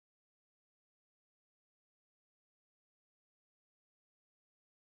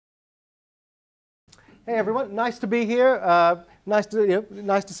Hey everyone, nice to be here. Nice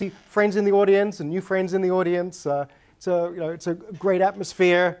to see friends in the audience and new friends in the audience. It's a great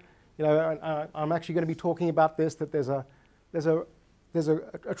atmosphere. I'm actually going to be talking about this. That there's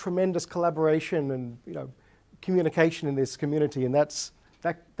a tremendous collaboration and communication in this community, and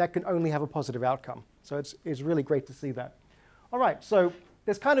that can only have a positive outcome. So it's really great to see that. All right, so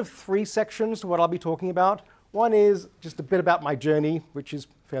there's kind of three sections to what I'll be talking about. One is just a bit about my journey, which is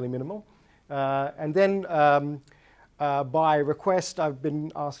fairly minimal. And then by request, I've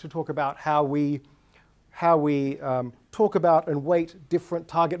been asked to talk about how we talk about and weight different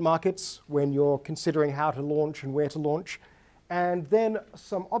target markets when you're considering how to launch and where to launch. And then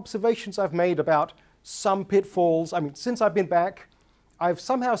some observations I've made about some pitfalls. I mean, since I've been back, I've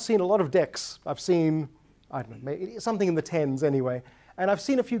somehow seen a lot of decks. I've seen, I don't know, maybe something in the tens anyway. And I've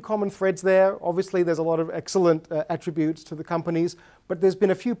seen a few common threads there. Obviously, there's a lot of excellent attributes to the companies, but there's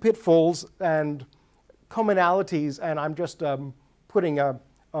been a few pitfalls and commonalities, and I'm just putting a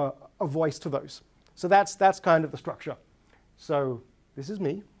voice to those. So that's kind of the structure. So this is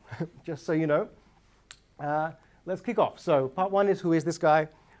me, just so you know. Let's kick off. So part one is, who is this guy?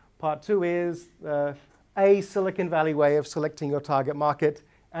 Part two is a Silicon Valley way of selecting your target market,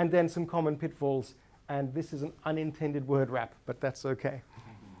 and then some common pitfalls. And this is an unintended word wrap, but that's OK.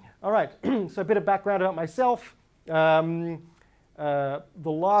 All right, so a bit of background about myself. The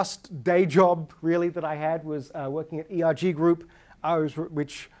last day job, really, that I had was working at eGroup,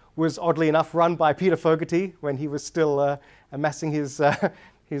 which was, oddly enough, run by Peter Fogarty when he was still amassing his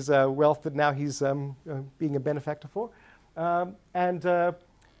wealth that now he's being a benefactor for. I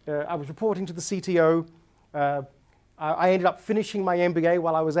was reporting to the CTO. I ended up finishing my MBA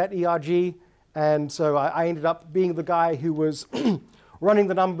while I was at ERG. And so I ended up being the guy who was running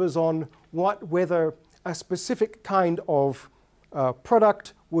the numbers on whether a specific kind of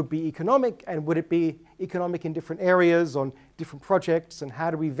product would be economic, and would it be economic in different areas, on different projects, and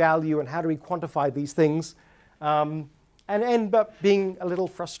how do we value and how do we quantify these things. And ended up being a little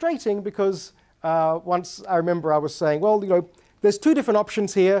frustrating because once I remember I was saying, well, there's two different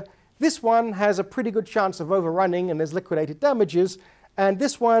options here. This one has a pretty good chance of overrunning and there's liquidated damages. And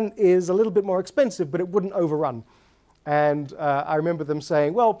this one is a little bit more expensive, but it wouldn't overrun. And I remember them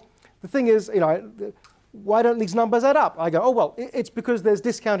saying, well, the thing is, why don't these numbers add up? I go, oh, well, it's because there's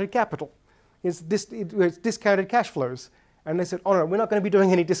discounted capital. It's discounted cash flows. And they said, oh, no, we're not going to be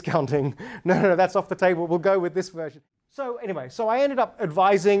doing any discounting. No, that's off the table. We'll go with this version. So anyway, so I ended up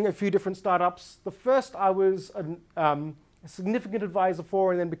advising a few different startups. The first I was a significant advisor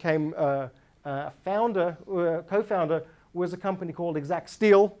for, and then became a co-founder, was a company called Exact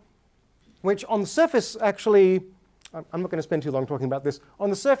Steel, which on the surface actually, I'm not going to spend too long talking about this, on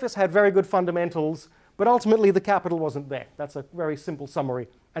the surface had very good fundamentals, but ultimately the capital wasn't there. That's a very simple summary,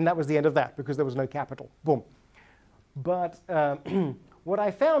 and that was the end of that because there was no capital. Boom. But what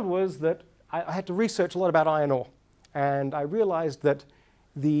I found was that I had to research a lot about iron ore, and I realized that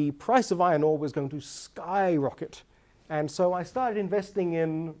the price of iron ore was going to skyrocket. And so I started investing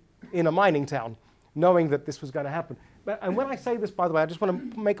in a mining town, knowing that this was going to happen. And when I say this, by the way, I just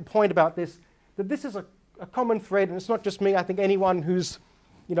want to make a point about this, that this is a common thread, and it's not just me. I think anyone who's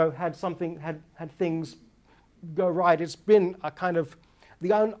had things go right, it's been a kind of,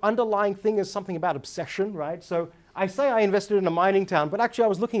 the underlying thing is something about obsession, right? So I say I invested in a mining town, but actually I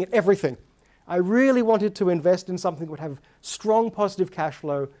was looking at everything. I really wanted to invest in something that would have strong positive cash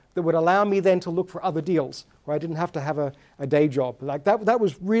flow that would allow me then to look for other deals, where I didn't have to have a day job. Like that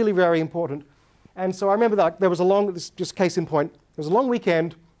was really very important. And so I remember that there was this just case in point, there was a long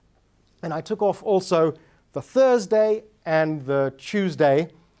weekend, and I took off also the Thursday and the Tuesday,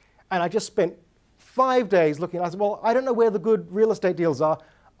 and I just spent 5 days looking. I said, well, I don't know where the good real estate deals are.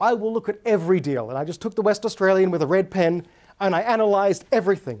 I will look at every deal. And I just took the West Australian with a red pen, and I analyzed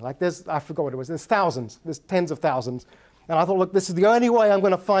everything. Like I forgot what it was, there's thousands, there's tens of thousands. And I thought, look, this is the only way I'm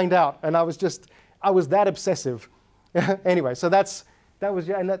going to find out. And I was that obsessive. Anyway, so that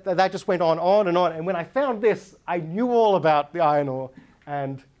just went on and on. And when I found this, I knew all about the iron ore.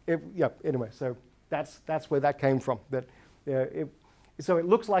 And anyway, so that's where that came from. So it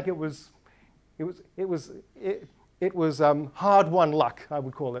looks like it was hard-won luck, I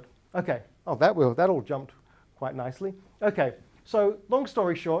would call it. OK. Oh, that all jumped quite nicely. OK. So long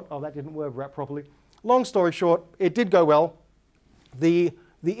story short, oh, that didn't word wrap properly. Long story short, it did go well. The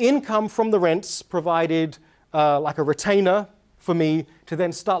income from the rents provided like a retainer for me to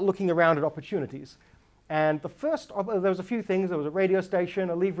then start looking around at opportunities. And there was a few things. There was a radio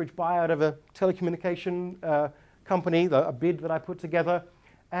station, a leveraged buyout of a telecommunication company, a bid that I put together.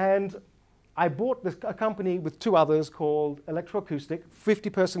 And I bought a company with two others called Electroacoustic,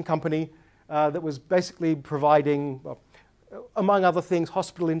 50-person company. that was basically providing, well, among other things,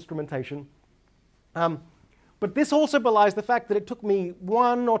 hospital instrumentation. But this also belies the fact that it took me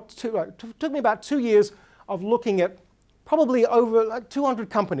took me about 2 years of looking at probably over like 200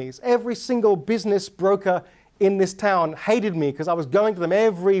 companies. Every single business broker in this town hated me because I was going to them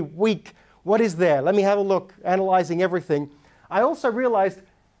every week. What is there? Let me have a look, analyzing everything. I also realized,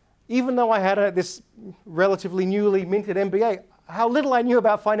 even though I had this relatively newly minted MBA, how little I knew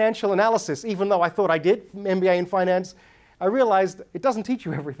about financial analysis, even though I thought I did, MBA in finance. I realized it doesn't teach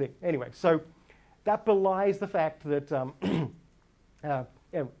you everything. Anyway, so that belies the fact that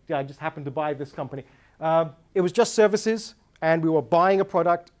I just happened to buy this company. It was just services, and we were buying a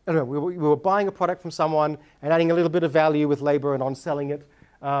product. We were buying a product from someone and adding a little bit of value with labor and on selling it.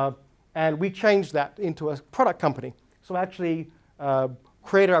 And we changed that into a product company. So actually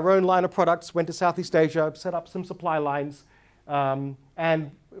created our own line of products, went to Southeast Asia, set up some supply lines.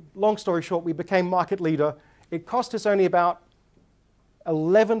 And long story short, we became market leader. It cost us only about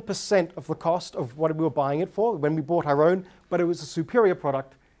 11% of the cost of what we were buying it for when we bought our own, but it was a superior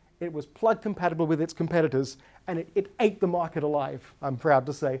product. It was plug compatible with its competitors, and it ate the market alive, I'm proud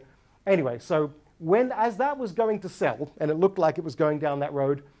to say. Anyway, so as that was going to sell, and it looked like it was going down that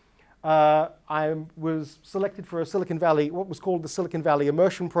road, I was selected for what was called the Silicon Valley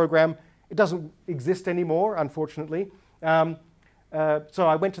Immersion Program. It doesn't exist anymore, unfortunately. So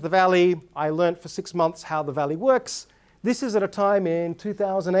I went to the Valley. I learned for 6 months how the Valley works. This is at a time in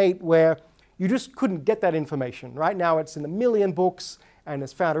 2008 where you just couldn't get that information. Right now it's in a million books, and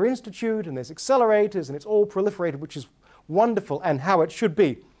there's Founder Institute, and there's accelerators, and it's all proliferated, which is wonderful and how it should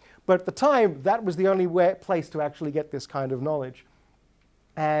be. But at the time, that was the only place to actually get this kind of knowledge.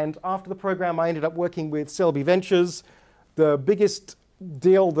 And after the program, I ended up working with Selby Ventures. The biggest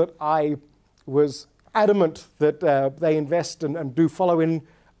deal that I was adamant that they invest and do follow-in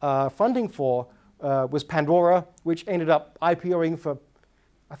funding for was Pandora, which ended up IPOing for,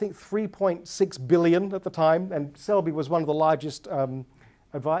 I think, $3.6 billion at the time. And Selby was one of the largest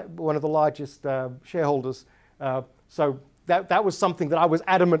shareholders. So that was something that I was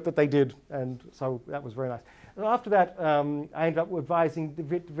adamant that they did, and so that was very nice. And after that, I ended up advising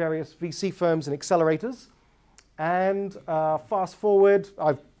various VC firms and accelerators. And fast forward,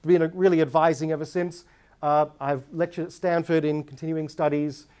 I've been really advising ever since. I've lectured at Stanford in continuing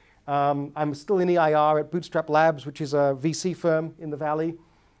studies. I'm still in EIR at Strattica Labs, which is a VC firm in the Valley.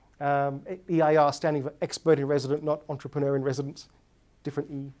 EIR standing for Expert in Residence, not Entrepreneur in Residence,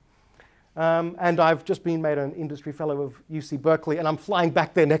 different E. And I've just been made an industry fellow of UC Berkeley, and I'm flying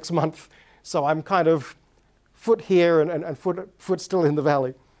back there next month. So I'm kind of foot here and foot still in the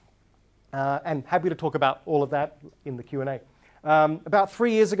Valley. And happy to talk about all of that in the Q&A. About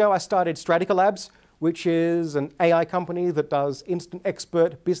 3 years ago, I started Strattica Labs, which is an AI company that does instant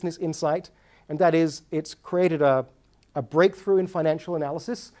expert business insight. And that is, it's created a breakthrough in financial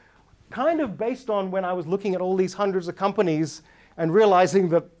analysis, kind of based on when I was looking at all these hundreds of companies and realizing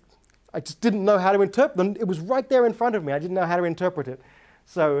that I just didn't know how to interpret them. It was right there in front of me. I didn't know how to interpret it.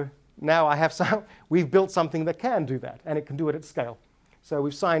 So now we've built something that can do that, and it can do it at scale. So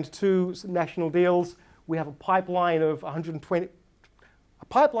we've signed 2 national deals. We have a pipeline of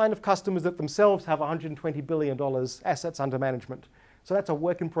customers that themselves have $120 billion assets under management. So that's a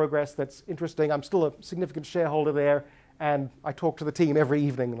work in progress that's interesting. I'm still a significant shareholder there, and I talk to the team every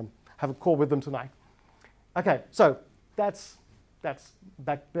evening, and I have a call with them tonight. Okay, so that's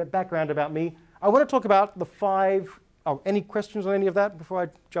background about me. I want to talk about the 5. Any questions on any of that before I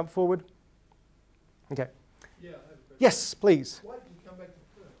jump forward? Okay. Yeah, I have a question. Yes, please. Why did you come back to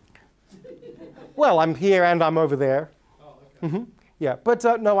Perth? Well, I'm here and I'm over there. Oh, okay. Mm-hmm. Yeah, but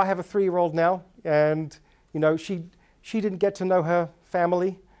no, I have a 3-year-old now, and she didn't get to know her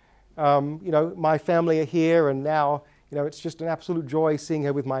family. My family are here, and now it's just an absolute joy seeing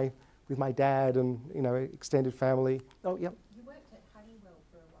her with my dad and extended family. Oh, yeah. You worked at Honeywell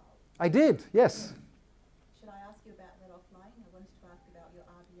for a while. I did, yes. Should I ask you about that offline? I wanted to ask about your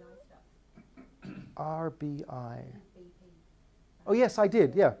RBI stuff. RBI. BP. Oh, yes, I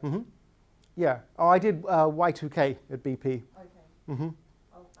did. Yeah. Mm-hmm. Yeah. Oh, I did Y2K at BP. Okay. Mm-hmm.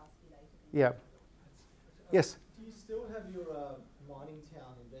 I'll ask you later. Yeah. Yes. Do you still have your mining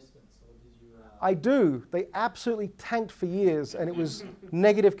town investments, or did you? I do. They absolutely tanked for years, and it was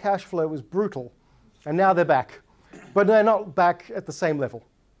negative cash flow. It was brutal, and now they're back, but they're not back at the same level.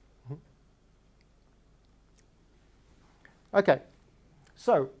 Okay.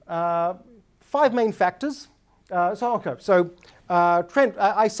 So 5 main factors. Trent,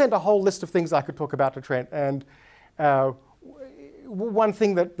 I sent a whole list of things I could talk about to Trent, and one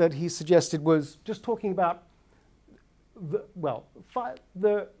thing that he suggested was just talking about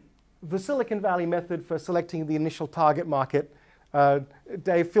the the Silicon Valley method for selecting the initial target market.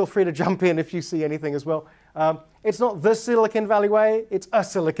 Dave, feel free to jump in if you see anything as well. It's not the Silicon Valley way, it's a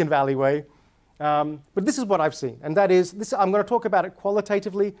Silicon Valley way. But this is what I've seen, and that is, I'm going to talk about it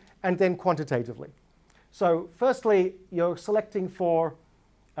qualitatively and then quantitatively. So firstly, you're selecting for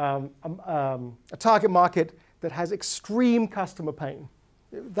a target market that has extreme customer pain.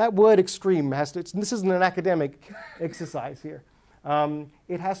 That word extreme has to, this isn't an academic exercise here.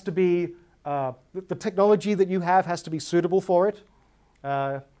 It has to be, the technology that you have has to be suitable for it.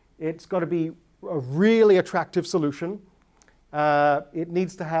 It's got to be a really attractive solution. It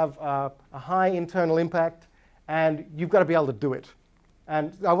needs to have a high internal impact, and you've got to be able to do it.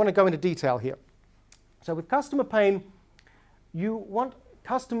 And I want to go into detail here. So with customer pain, you want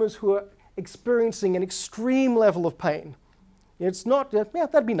customers who are experiencing an extreme level of pain. It's not, yeah,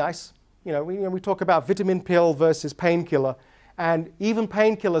 that'd be nice. We talk about vitamin pill versus painkiller, and even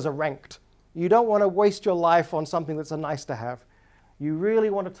painkillers are ranked. You don't want to waste your life on something that's a nice to have. You really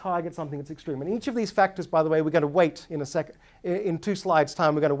want to target something that's extreme. And each of these factors, by the way, we're going to weight in a second. In 2 slides'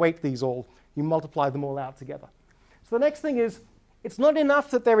 time, we're going to weight these all. You multiply them all out together. So the next thing is, it's not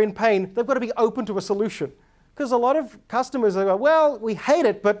enough that they're in pain. They've got to be open to a solution. Because a lot of customers are, well, we hate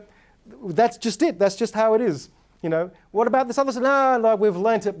it, but that's just it. That's just how it is. What about this other? No, we've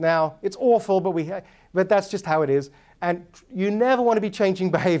learnt it now. It's awful, but that's just how it is. And you never want to be changing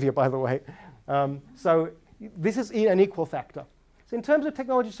behavior, by the way. So this is an equal factor. So in terms of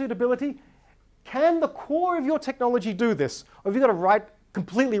technology suitability, can the core of your technology do this? Or have you got to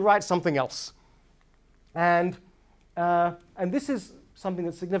completely write something else? And this is something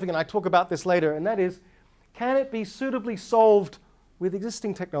that's significant. I talk about this later, and that is, can it be suitably solved with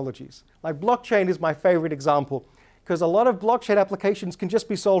existing technologies? Like blockchain is my favorite example, because a lot of blockchain applications can just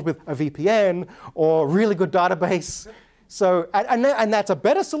be solved with a VPN or a really good database. So, and that's a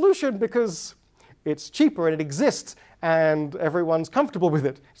better solution because it's cheaper and it exists and everyone's comfortable with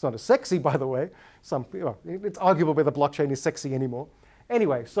it. It's not as sexy, by the way. It's arguable whether blockchain is sexy anymore.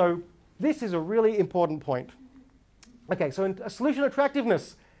 Anyway, so this is a really important point. Okay, so in solution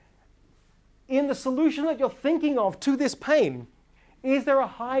attractiveness, in the solution that you're thinking of to this pain, is there a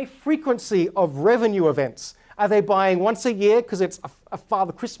high frequency of revenue events? Are they buying once a year because it's a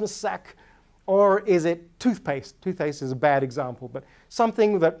Father Christmas sack? Or is it toothpaste? Toothpaste is a bad example, but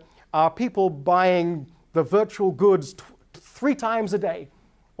something that are people buying the virtual goods 3 times a day?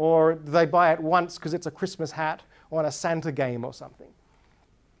 Or do they buy it once because it's a Christmas hat or a Santa game or something?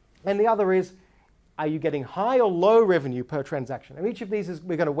 And the other is, are you getting high or low revenue per transaction? And each of these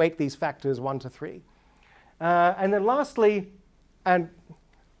we're going to weight these factors 1 to 3. And then lastly, and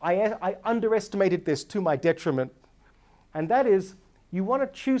I underestimated this to my detriment, and that is, you want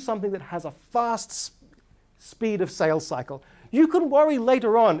to choose something that has a fast speed of sales cycle. You can worry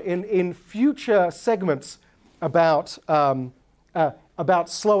later on in future segments about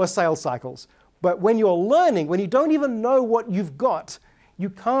slower sales cycles. But when you're learning, when you don't even know what you've got, you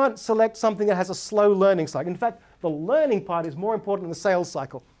can't select something that has a slow learning cycle. In fact, the learning part is more important than the sales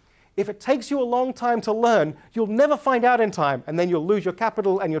cycle. If it takes you a long time to learn, you'll never find out in time, and then you'll lose your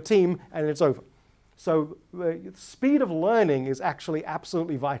capital and your team, and it's over. So the speed of learning is actually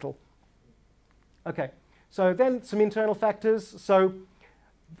absolutely vital. Okay, so then some internal factors. So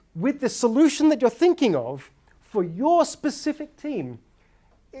with the solution that you're thinking of for your specific team,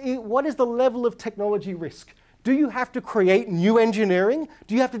 what is the level of technology risk? Do you have to create new engineering?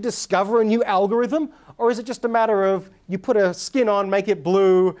 Do you have to discover a new algorithm? Or is it just a matter of you put a skin on, make it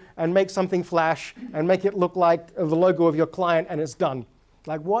blue, and make something flash, and make it look like the logo of your client, and it's done?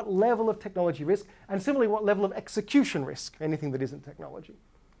 Like, what level of technology risk? And similarly, what level of execution risk? Anything that isn't technology.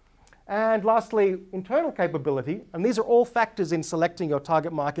 And lastly, internal capability. And these are all factors in selecting your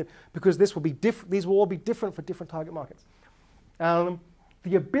target market, because these will all be different for different target markets.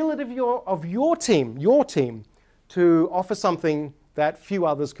 The ability of your team to offer something that few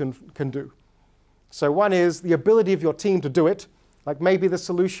others can do. So one is the ability of your team to do it. Like maybe the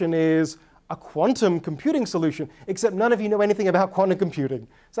solution is a quantum computing solution, except none of you know anything about quantum computing.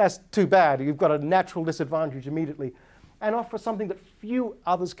 So that's too bad. You've got a natural disadvantage immediately. And offer something that few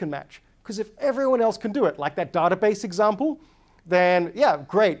others can match. Because if everyone else can do it, like that database example, then yeah,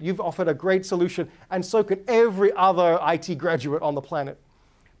 great. You've offered a great solution, and so can every other IT graduate on the planet.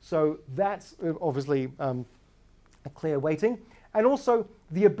 So that's obviously a clear weighting. And also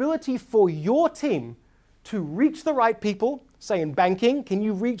the ability for your team to reach the right people, say in banking, can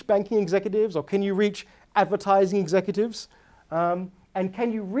you reach banking executives or can you reach advertising executives? And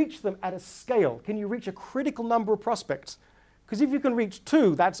can you reach them at a scale? Can you reach a critical number of prospects? Because if you can reach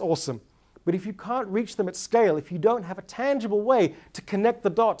 2, that's awesome. But if you can't reach them at scale, if you don't have a tangible way to connect the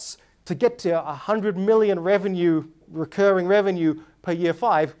dots to get to 100 million revenue, recurring revenue per year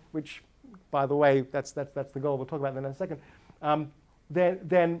 5, which, by the way, that's the goal. We'll talk about that in a second.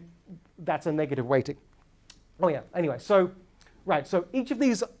 Then that's a negative weighting. Oh yeah. Anyway, so right. So each of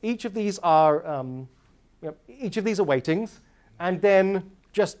these are weightings, and then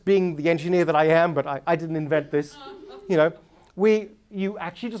just being the engineer that I am, but I didn't invent this. You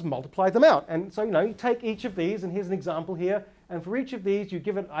actually just multiply them out. And so you take each of these, and here's an example here. And for each of these, you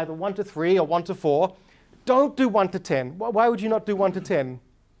give it either 1 to 3 or 1 to 4. Don't do 1 to 10. Why would you not do 1 to 10?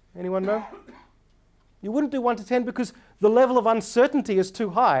 Anyone know? You wouldn't do 1 to 10 because the level of uncertainty is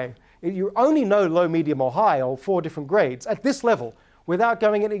too high. You only know low, medium, or high, or 4 different grades at this level. Without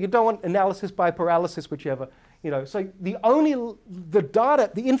going in, you don't want analysis by paralysis, whichever. So the data,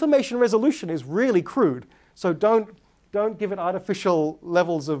 the information resolution is really crude. So don't give it artificial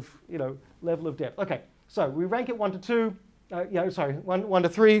levels of level of depth. Okay, so we rank it 1 to 2. 1 to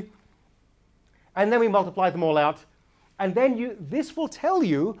 3, and then we multiply them all out, and then this will tell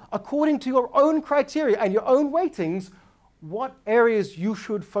you, according to your own criteria and your own weightings, what areas you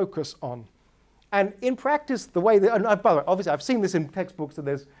should focus on. And in practice, the way that, and by the way, obviously I've seen this in textbooks,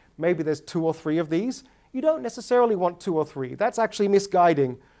 that maybe there's 2 or 3 of these. You don't necessarily want 2 or 3. That's actually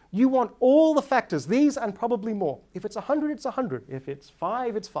misguiding. You want all the factors, these and probably more. If it's 100, it's 100. If it's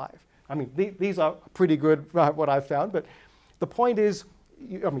 5, it's 5. I mean, these are pretty good, what I've found, but the point is,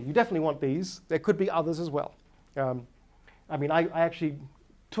 you definitely want these. There could be others as well. I actually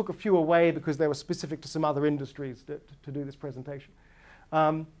took a few away because they were specific to some other industries to do this presentation.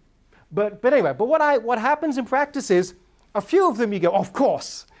 But anyway, what happens in practice is, a few of them you go, of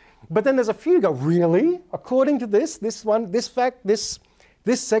course. But then there's a few you go, really? According to this fact, this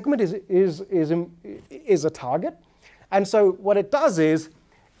segment is a target. And so what it does is,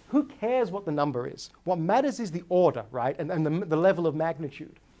 who cares what the number is? What matters is the order, right? And the level of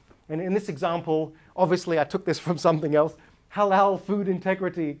magnitude. And in this example, obviously I took this from something else. Halal food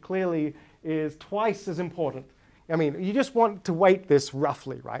integrity clearly is twice as important. You just want to weight this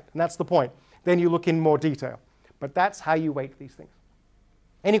roughly, right? And that's the point. Then you look in more detail. But that's how you weight these things.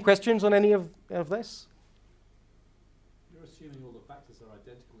 Any questions on any of this? You're assuming all the factors are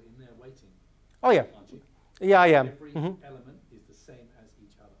identical in their weighting. Oh yeah. Aren't you? Yeah, I am. Every element is the same as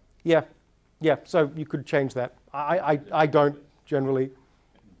each other. Yeah. So you could change that. I don't generally.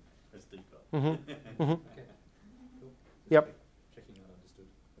 That's deeper. Okay. Cool. Yep. Checking that understood.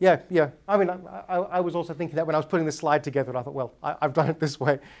 Yeah. I was also thinking that when I was putting this slide together, I thought, well, I've done it this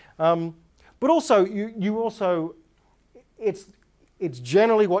way. But also, you also, it's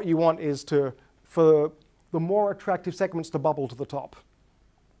generally what you want is for the more attractive segments to bubble to the top.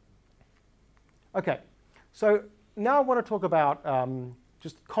 Okay. So now I want to talk about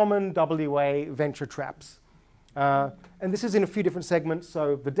just common WA venture traps. And this is in a few different segments.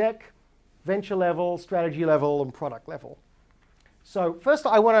 So the deck, venture level, strategy level, and product level. So first,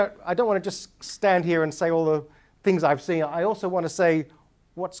 I don't want to just stand here and say all the things I've seen. I also want to say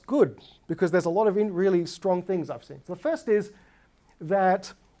what's good, because there's a lot of really strong things I've seen. So the first is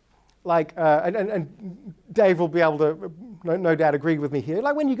that, and Dave will be able to no doubt agree with me here.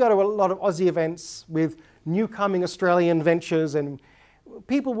 Like when you go to a lot of Aussie events with newcoming Australian ventures, and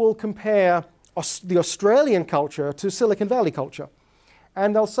people will compare the Australian culture to Silicon Valley culture.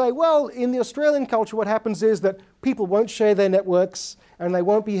 And they'll say, well, in the Australian culture, what happens is that people won't share their networks, and they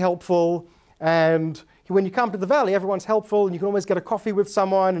won't be helpful. And when you come to the Valley, everyone's helpful, and you can always get a coffee with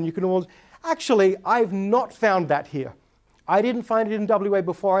someone, and you can always... Actually, I've not found that here. I didn't find it in WA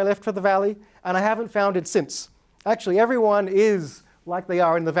before I left for the Valley, and I haven't found it since. Actually, everyone is like they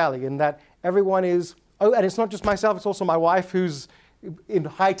are in the Valley, in that everyone is... Oh, and it's not just myself, it's also my wife, who's in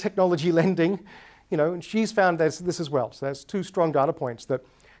high technology lending. And she's found this as well. So there's 2 strong data points that,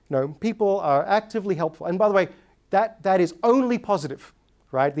 people are actively helpful. And by the way, that is only positive,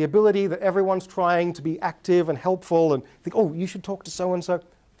 right? The ability that everyone's trying to be active and helpful and think, oh, you should talk to so-and-so.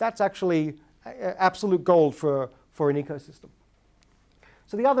 That's actually absolute gold for an ecosystem.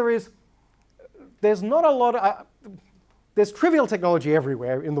 So the other is, there's not a lot of, there's trivial technology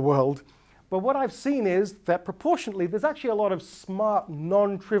everywhere in the world. But what I've seen is that proportionately, there's actually a lot of smart,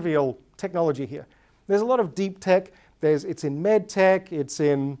 non-trivial technology here. There's a lot of deep tech. It's in med tech. It's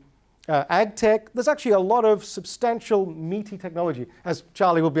in ag tech. There's actually a lot of substantial, meaty technology, as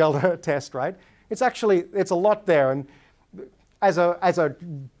Charlie will be able to attest, right? It's a lot there. And as a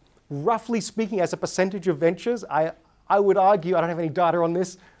roughly speaking, as a percentage of ventures, I would argue, I don't have any data on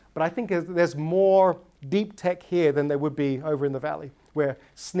this, but I think there's more deep tech here than there would be over in the Valley, where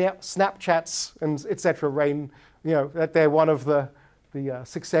Snapchats and et cetera reign, that they're one of the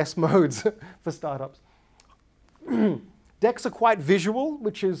success modes for startups. Decks are quite visual,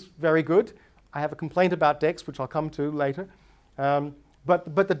 which is very good. I have a complaint about decks, which I'll come to later.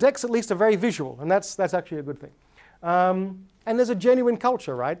 But the decks at least are very visual, and that's actually a good thing. And there's a genuine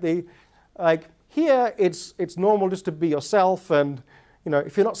culture, right? Like here, it's normal just to be yourself, and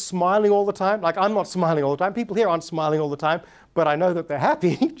if you're not smiling all the time, like I'm not smiling all the time. People here aren't smiling all the time, but I know that they're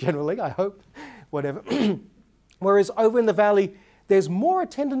happy generally. I hope, whatever. Whereas over in the valley, there's more a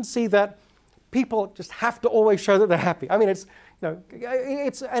tendency that people just have to always show that they're happy. I mean, it's not.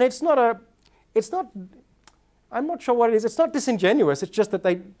 I'm not sure what it is. It's not disingenuous. It's just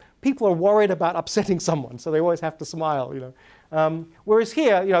that people are worried about upsetting someone, so they always have to smile. Whereas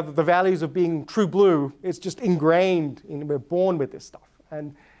here, the values of being true blue, it's just ingrained. We're born with this stuff,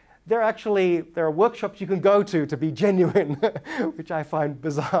 and there are workshops you can go to be genuine, which I find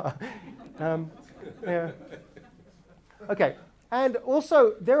bizarre. Yeah. Okay, and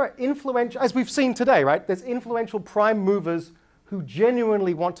also there are influential, as we've seen today, right? There's influential prime movers who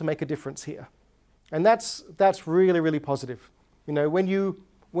genuinely want to make a difference here. And that's really, really positive. When you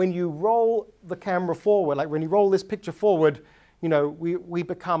roll the camera forward, like when you roll this picture forward, we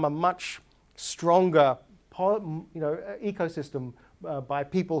become a much stronger ecosystem by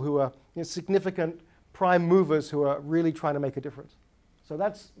people who are significant prime movers who are really trying to make a difference. So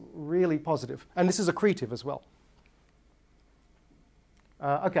that's really positive. And this is accretive as well.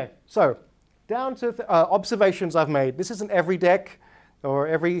 Okay, so down to observations I've made. This isn't every deck or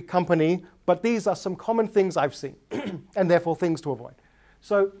every company, but these are some common things I've seen, and therefore things to avoid.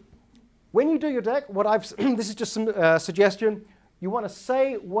 So when you do your deck, this is just some suggestion. You want to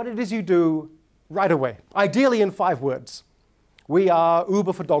say what it is you do right away, ideally in 5 words. We are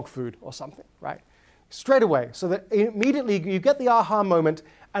Uber for dog food or something, right? Straight away, so that immediately you get the aha moment,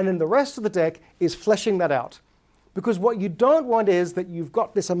 and then the rest of the deck is fleshing that out. Because what you don't want is that you've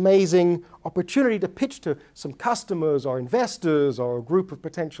got this amazing opportunity to pitch to some customers or investors or a group of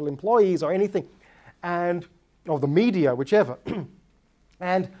potential employees or anything, or the media, whichever.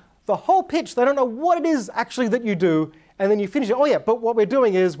 And the whole pitch, they don't know what it is actually that you do, and then you finish it, oh yeah, but what we're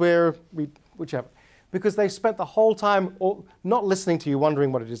doing is whichever. Because they spent the whole time not listening to you,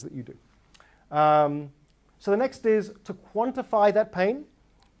 wondering what it is that you do. So the next is to quantify that pain.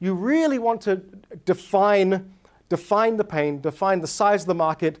 You really want to define the pain, define the size of the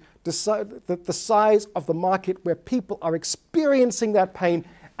market, decide the size of the market where people are experiencing that pain,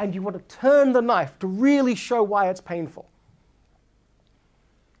 and you want to turn the knife to really show why it's painful.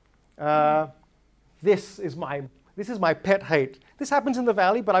 This is my pet hate. This happens in the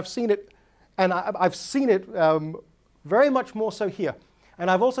Valley, but I've seen it, and I've seen it very much more so here.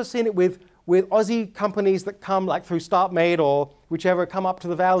 And I've also seen it with Aussie companies that come like through StartMate or whichever come up to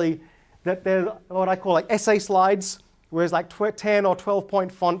the Valley, that they're what I call like essay slides, where it's like 10 or 12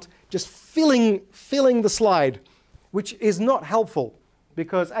 point font, just filling the slide, which is not helpful.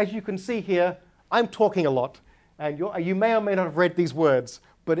 Because as you can see here, I'm talking a lot, and you may or may not have read these words,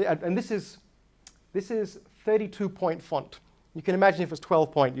 but this is 32 point font. You can imagine if it was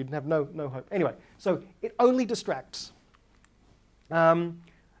 12 point, you'd have no hope. Anyway, so it only distracts.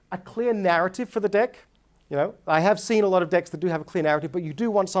 A clear narrative for the deck. I have seen a lot of decks that do have a clear narrative, but you do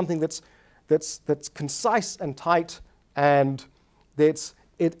want something that's concise and tight, and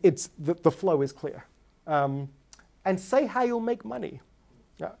the flow is clear. And say how you'll make money.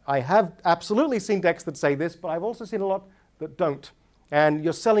 I have absolutely seen decks that say this, but I've also seen a lot that don't. And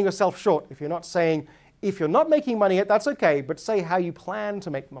you're selling yourself short if you're not saying, if you're not making money yet, that's okay, but say how you plan to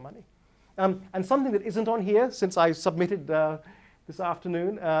make more money. And something that isn't on here, since I submitted this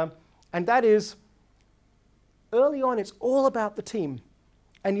afternoon, and that is, early on, it's all about the team.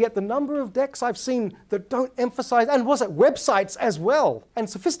 And yet the number of decks I've seen that don't emphasize, and websites as well, and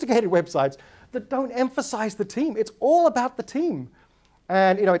sophisticated websites, that don't emphasize the team. It's all about the team.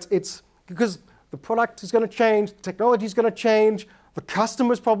 And it's because the product is going to change, the technology is going to change, the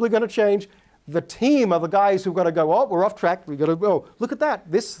customer is probably going to change. The team are the guys who've got to go, oh, we're off track. We've got to go, look at that.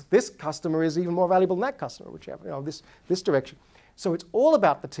 This customer is even more valuable than that customer, whichever, this direction. So it's all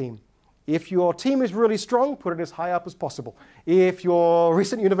about the team. If your team is really strong, put it as high up as possible. If you're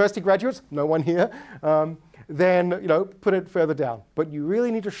recent university graduates, no one here, then put it further down. But you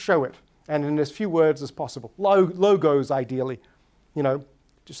really need to show it, and in as few words as possible. Logos, ideally.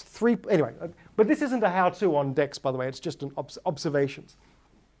 Just 3. Anyway, but this isn't a how-to on decks, by the way. It's just an observations.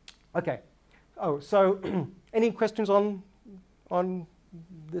 Okay. Oh, so any questions on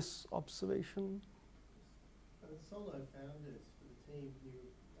this observation? Solo founders for the team you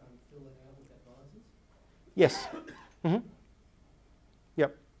fill it out with advisors? Yes. Mm-hmm.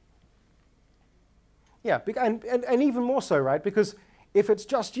 Yep. Yeah, and even more so, right? Because if it's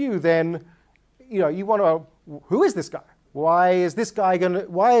just you, then you want to, who is this guy? Why is this guy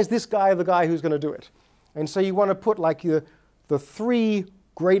the guy who's going to do it? And so you want to put like the 3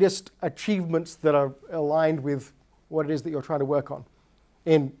 greatest achievements that are aligned with what it is that you're trying to work on.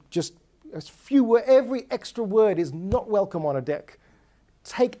 In just as few, every extra word is not welcome on a deck.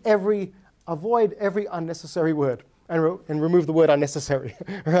 Avoid every unnecessary word and remove the word unnecessary,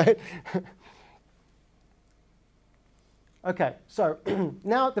 right? Okay, so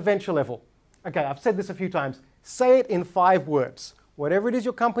now at the venture level. Okay, I've said this a few times. Say it in 5 words. Whatever it is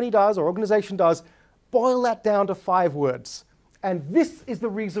your company does or organization does, boil that down to 5 words. And this is the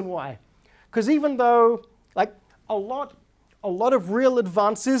reason why. Because even though like a lot of real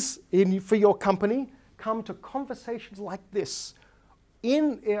advances for your company come to conversations like this,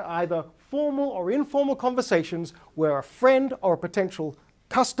 in either formal or informal conversations where a friend or a potential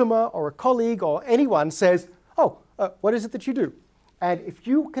customer or a colleague or anyone says, oh, what is it that you do? And if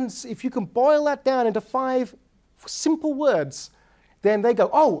you can boil that down into 5 simple words, then they go,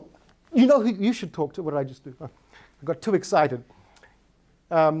 oh, you know who you should talk to. What did I just do? Oh, I got too excited.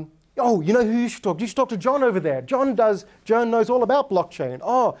 Oh, you know who you should talk to? You should talk to John over there. John knows all about blockchain.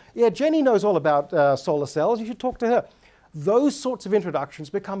 Oh, yeah, Jenny knows all about solar cells. You should talk to her. Those sorts of introductions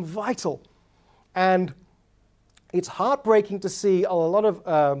become vital. And it's heartbreaking to see a lot of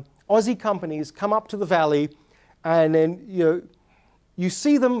Aussie companies come up to the Valley, and then you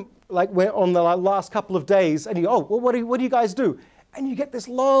see them like on the last couple of days, and you go, oh, well, what do you guys do? And you get this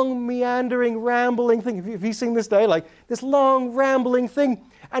long, meandering, rambling thing. Have you seen this day? Like this long, rambling thing.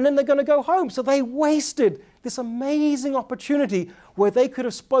 And then they're going to go home. So they wasted this amazing opportunity where they could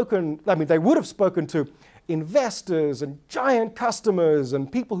have spoken, they would have spoken to investors and giant customers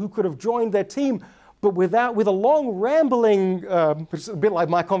and people who could have joined their team, but with a long, rambling, which is a bit like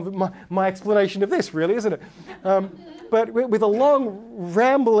my explanation of this, really, isn't it? But with a long,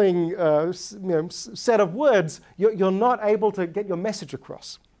 rambling set of words, you're not able to get your message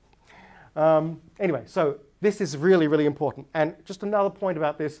across. Anyway, so this is really, really important. And just another point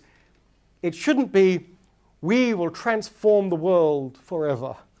about this, it shouldn't be, we will transform the world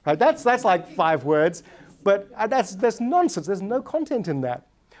forever. Right? That's like 5 words, but that's nonsense. There's no content in that.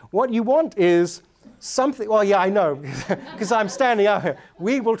 What you want is something, well, yeah, I know, because I'm standing out here.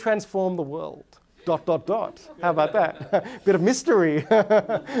 We will transform the world. ... How about that? Bit of mystery.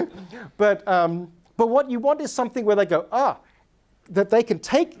 But what you want is something where they go, that they can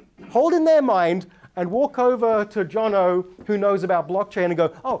hold in their mind and walk over to Jono, who knows about blockchain, and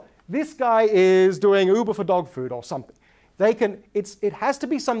go, oh, this guy is doing Uber for dog food or something. It has to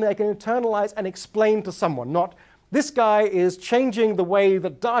be something they can internalize and explain to someone, not this guy is changing the way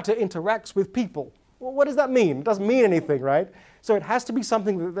that data interacts with people. Well, what does that mean? It doesn't mean anything, right? So it has to be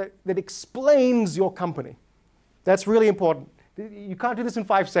something that explains your company. That's really important. You can't do this in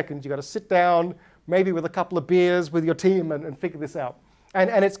 5 seconds. You've got to sit down, maybe with a couple of beers with your team and figure this out.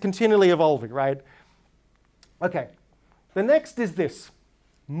 And it's continually evolving, right? Okay, the next is this.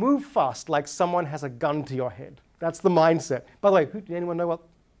 Move fast like someone has a gun to your head. That's the mindset. By the way, anyone know what?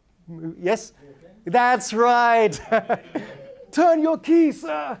 Yes? That's right. Turn your key,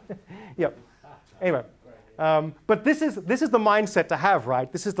 sir. Yep. Anyway. But this is the mindset to have,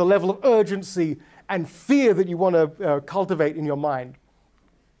 right? This is the level of urgency and fear that you want to cultivate in your mind.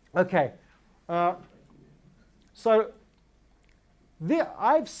 Okay. So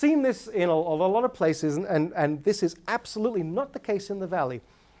I've seen this in a lot of places, and this is absolutely not the case in the Valley.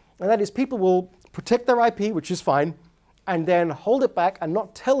 And that is people will protect their IP, which is fine, and then hold it back and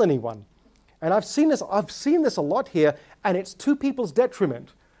not tell anyone. And I've seen this a lot here, and it's to people's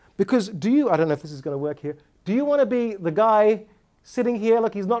detriment. Because I don't know if this is going to work here, do you want to be the guy sitting here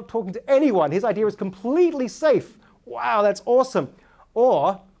like he's not talking to anyone? His idea is completely safe. Wow, that's awesome.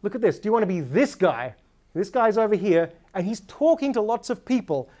 Or, look at this, do you want to be this guy? This guy's over here, and he's talking to lots of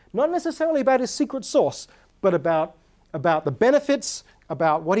people, not necessarily about his secret sauce, but about the benefits,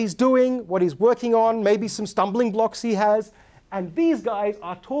 about what he's doing, what he's working on, maybe some stumbling blocks he has. And these guys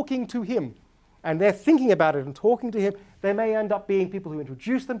are talking to him. And they're thinking about it and talking to him. They may end up being people who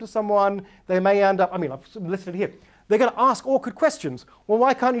introduce them to someone. They may end up, I've listed here. They're going to ask awkward questions. Well,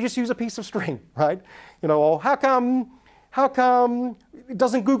 why can't you just use a piece of string, right? Or how come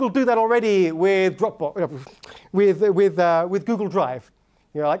doesn't Google do that already with Dropbox, with Google Drive?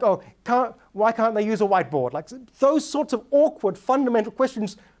 Like, oh, why can't they use a whiteboard? Like those sorts of awkward fundamental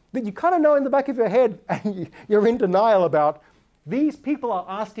questions that you kind of know in the back of your head and you're in denial about. These people are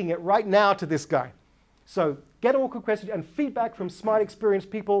asking it right now to this guy. So get awkward questions and feedback from smart,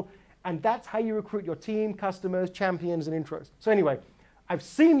 experienced people, and that's how you recruit your team, customers, champions, and intros. So anyway, I've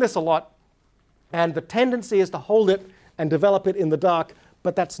seen this a lot, and the tendency is to hold it and develop it in the dark,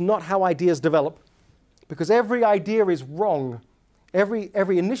 but that's not how ideas develop. because every idea is wrong. Every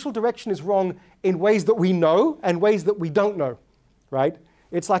initial direction is wrong in ways that we know and ways that we don't know, right?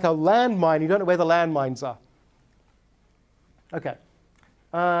 It's like a landmine. You don't know where the landmines are. Okay.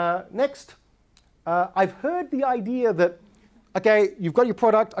 Next, I've heard the idea that, okay, you've got your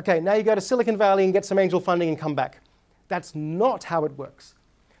product. Okay, now you go to Silicon Valley and get some angel funding and come back. That's not how it works.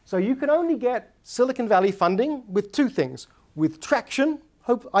 So you can only get Silicon Valley funding with two things: with traction,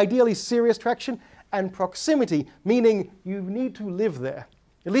 ideally serious traction, and proximity, meaning you need to live there.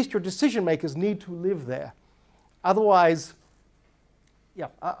 At least your decision makers need to live there. Otherwise,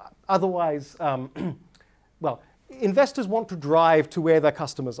 well, investors want to drive to where their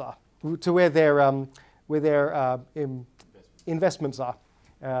customers are, to where their investments are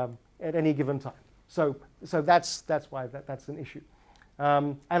at any given time. So that's why that's an issue.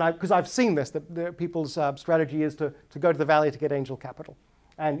 And because I've seen this, that people's strategy is to go to the valley to get angel capital.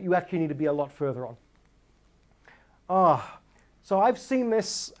 And you actually need to be a lot further on. So I've seen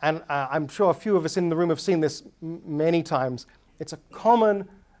this, and I'm sure a few of us in the room have seen this many times. It's a common,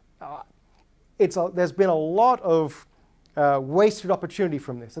 there's been a lot of wasted opportunity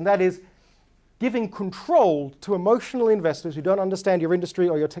from this, and that is giving control to emotional investors who don't understand your industry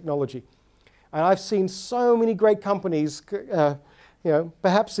or your technology. And I've seen so many great companies,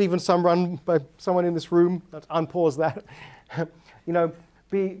 perhaps even some run by someone in this room. Let's unpause that.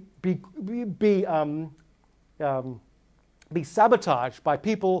 Be sabotaged by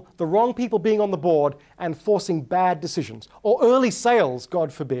the wrong people being on the board and forcing bad decisions, or early sales,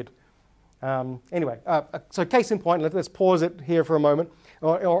 God forbid. Anyway, so case in point, let's pause it here for a moment,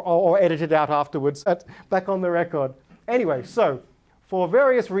 or edit it out afterwards. Back on the record. Anyway, so for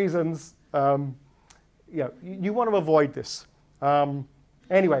various reasons, you want to avoid this.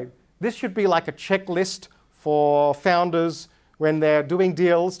 Anyway, this should be like a checklist for founders when they're doing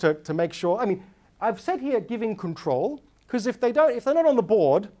deals to make sure. I mean, I've said here giving control, because if they're not on the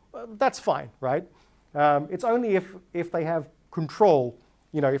board, that's fine, right? It's only if they have control,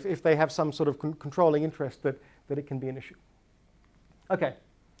 if they have some sort of controlling interest that it can be an issue. Okay.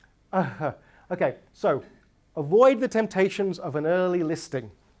 Okay, so avoid the temptations of an early listing.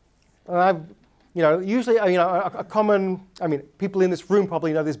 Usually, a common, people in this room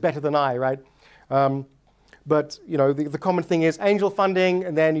probably know this better than I, right? But the common thing is angel funding,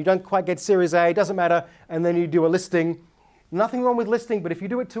 and then you don't quite get Series A, doesn't matter, and then you do a listing. Nothing wrong with listing, but if you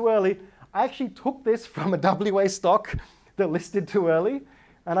do it too early, I actually took this from a WA stock that listed too early,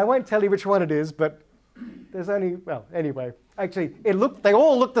 and I won't tell you which one it is, but there's only, well, anyway. Actually, they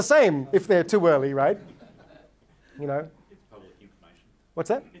all look the same if they're too early, right? It's public information. What's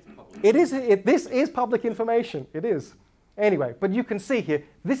that? It's public. It is. This is public information. It is. Anyway, but you can see here,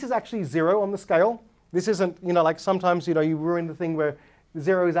 this is actually 0 on the scale. This isn't, like sometimes, you ruin the thing where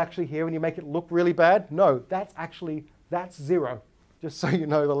 0 is actually here and you make it look really bad. No, that's 0, just so you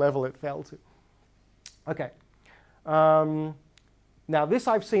know the level it fell to. Okay. Now this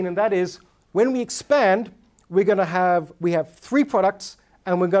I've seen, and that is when we expand, we have 3 products,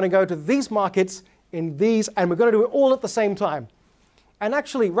 and we're going to go to these markets in these, and we're going to do it all at the same time. And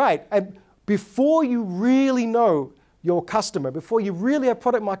actually, right, and before you really know your customer, before you really have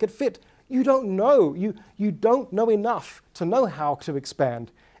product market fit, you don't know. You don't know enough to know how to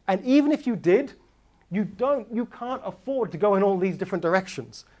expand. And even if you did, you can't afford to go in all these different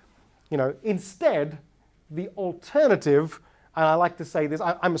directions. Instead, the alternative, and I like to say this,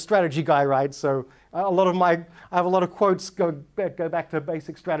 I'm a strategy guy, right? So I have a lot of quotes go back to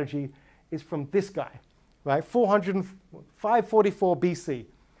basic strategy, is from this guy, right? 544 BC.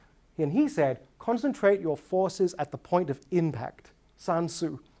 And he said, concentrate your forces at the point of impact, Sun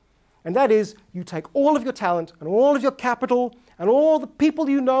Tzu. And that is, you take all of your talent and all of your capital and all the people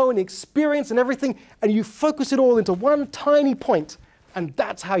you know and experience and everything, and you focus it all into one tiny point. And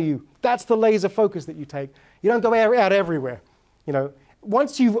that's the laser focus that you take. You don't go out everywhere.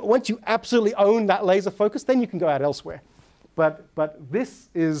 Once you absolutely own that laser focus, then you can go out elsewhere. But this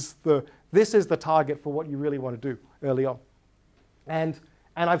is the target for what you really want to do early on. And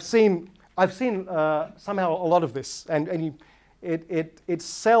I've seen somehow a lot of this, and it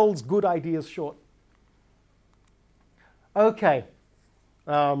sells good ideas short. Okay.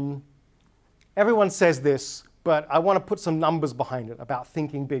 Everyone says this, but I want to put some numbers behind it about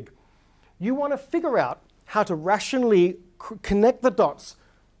thinking big. You want to figure out how to rationally connect the dots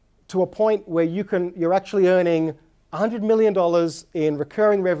to a point where you're actually earning $100 million in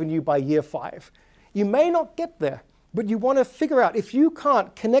recurring revenue by year 5. You may not get there, but you want to figure out, if you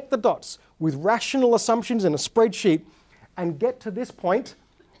can't connect the dots with rational assumptions in a spreadsheet and get to this point,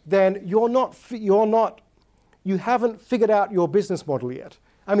 then you haven't figured out your business model yet.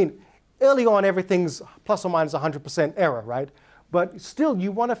 early on, everything's plus or minus 100% error, right? But still,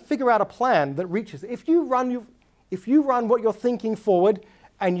 you want to figure out a plan that reaches. If you run what you're thinking forward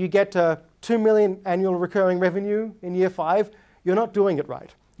and you get to 2 million annual recurring revenue in year 5, you're not doing it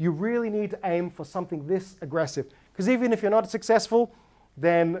right. You really need to aim for something this aggressive. Because even if you're not successful,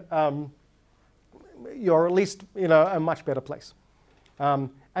 then you're at least in a much better place. And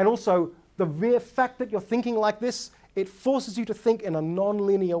also, the mere fact that you're thinking like this, it forces you to think in a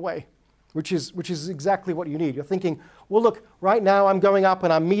non-linear way, which is exactly what you need. You're thinking, well, look, right now I'm going up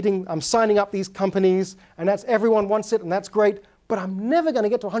and I'm signing up these companies, and everyone wants it, and that's great, but I'm never going to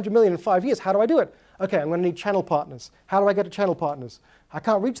get to 100 million in 5 years. How do I do it? Okay, I'm going to need channel partners. How do I get to channel partners? I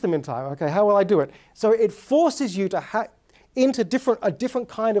can't reach them in time. Okay, how will I do it? So it forces you to into a different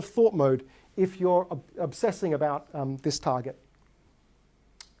kind of thought mode if you're obsessing about this target.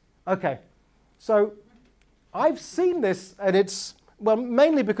 Okay, so I've seen this, and it's, well,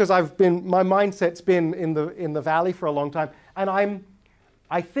 mainly because my mindset's been in the valley for a long time, and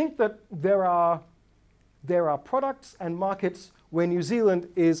I think that there are products and markets where New Zealand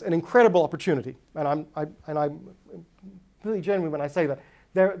is an incredible opportunity, and I'm really genuine when I say that.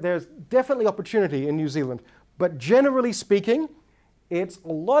 There's definitely opportunity in New Zealand, but generally speaking, it's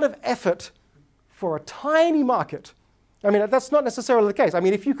a lot of effort for a tiny market. I mean, that's not necessarily the case. I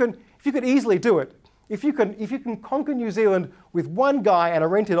mean, if you could easily do it, if you can conquer New Zealand with one guy and a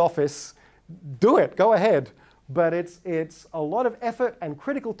rented office, do it, go ahead. But it's a lot of effort and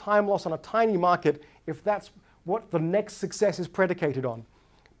critical time loss on a tiny market if that's what the next success is predicated on.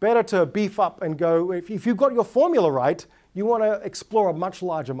 Better to beef up and go, if you've got your formula right, you want to explore a much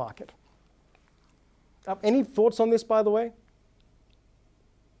larger market. Any thoughts on this, by the way?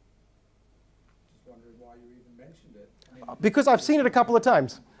 Just wondering why you even mentioned it. I mean, Because I've seen it a couple of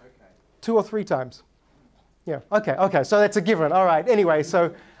times. okay. 2 or 3 times. Yeah, okay, so that's a given. All right, anyway,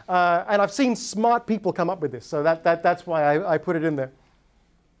 so, and I've seen smart people come up with this, so that's why I put it in there.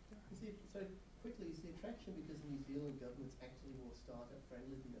 So quickly, is the attraction because the New Zealand government's actually more startup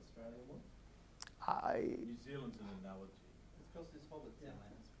friendly than the Australian one? New Zealand's an analogy. It's because there's hobbits.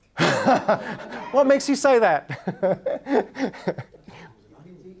 What makes you say that? It's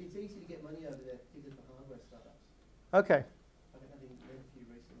easy to get money over there, particularly for hardware startups. Okay, I think read a few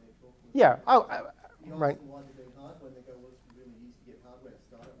recently talking. yeah, You right. ask them why they're doing hardware, and they go, well, it's really easy to get hardware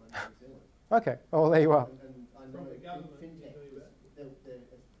startup money in New Zealand. Okay, oh, there you are. And I know From the government, fintech, do that. they're a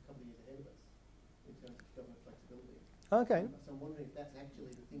couple of years ahead of us in terms of government flexibility. Okay, So I'm wondering if that's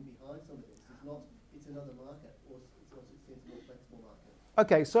actually the thing behind some of this. It's another market, or it's a more flexible market.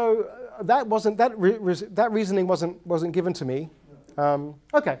 okay, so that reasoning wasn't given to me.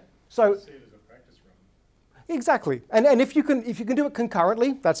 Okay, so See it as a practice run. exactly, and if you can do it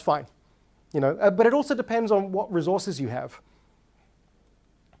concurrently, that's fine, but it also depends on what resources you have.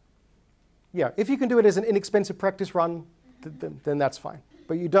 Yeah, if you can do it as an inexpensive practice run, then that's fine.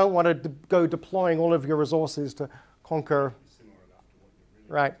 But you don't want to go deploying all of your resources to conquer. Similar enough to what you're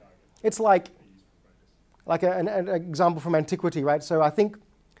really Right. targeting. It's like Be used for practice. an example from antiquity, right? So I think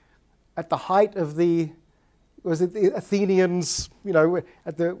at the height of the Athenians,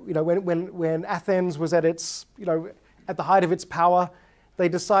 when Athens was at its, at the height of its power, they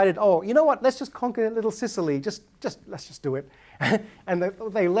decided, oh, you know what? Let's just conquer little Sicily. Let's just do it. And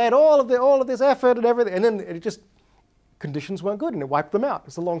they led all of this effort and everything, and then conditions weren't good, and it wiped them out.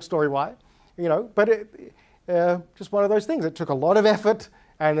 It's a long story why, but just one of those things. It took a lot of effort,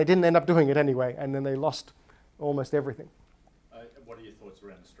 and they didn't end up doing it anyway, and then they lost almost everything. What are your thoughts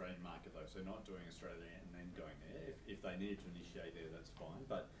around the Australian market, though? So not doing Australia and then going there. If they need to initiate there, that's fine.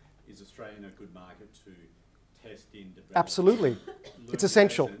 But is Australia a good market to test in, develop? Absolutely. It's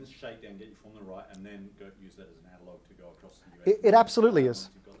essential. Lessons, shake down, get your formula right, and then use that as an analogue to go across the US? It absolutely is.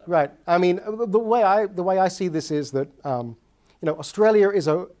 Right. I mean, the way I see this is that Australia is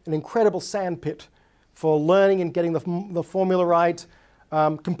an incredible sandpit for learning and getting the formula right.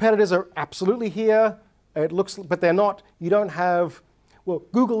 Competitors are absolutely here. It looks, but they're not. You don't have. Well,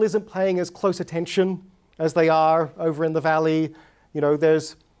 Google isn't paying as close attention as they are over in the valley.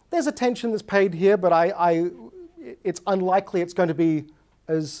 There's attention that's paid here, but it's unlikely it's going to be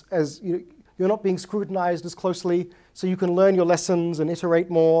as you're not being scrutinized as closely. So you can learn your lessons and iterate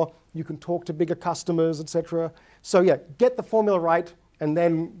more. You can talk to bigger customers, etc. So yeah, get the formula right, and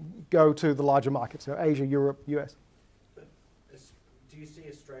then go to the larger markets, Asia, Europe, US. But do you see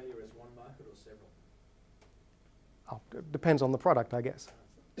Australia as one market or several? Oh, it depends on the product, I guess.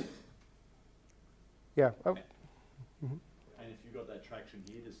 Yeah. Oh. And if you've got that traction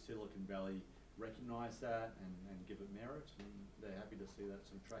here, does Silicon Valley recognise that and give it merit? And they're happy to see that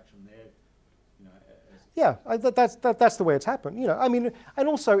some traction there You know, that's the way it's happened. You know, I mean, and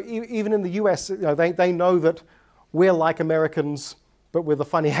also even in the US, you know, they know that we're like Americans, but with a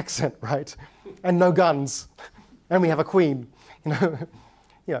funny accent, right? And no guns, and we have a queen. You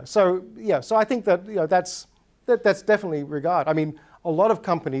know, So I think that that's definitely regard. I mean, a lot of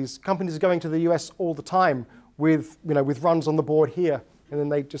companies are going to the US all the time with runs on the board here, and then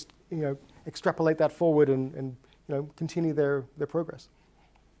they just extrapolate that forward and continue their progress.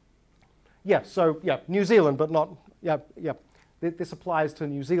 Yeah, so New Zealand, but not This applies to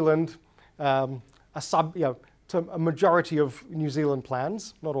New Zealand, to a majority of New Zealand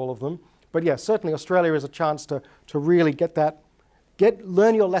plans, not all of them. But yeah, certainly Australia is a chance to really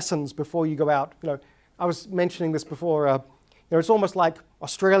learn your lessons before you go out. You know, I was mentioning this before. It's almost like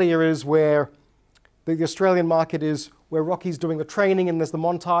Australia is where the Australian market is, where Rocky's doing the training and there's the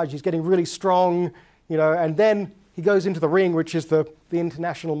montage. He's getting really strong, and then he goes into the ring, which is the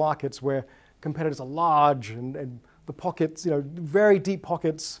international markets where competitors are large and the pockets, very deep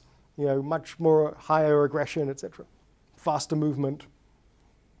pockets, much more higher aggression, etc., faster movement.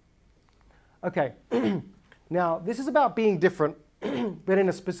 Okay, now this is about being different, but in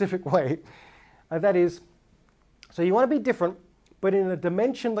a specific way. That is, so you want to be different, but in a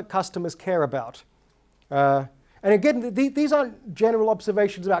dimension that customers care about. And again, these aren't general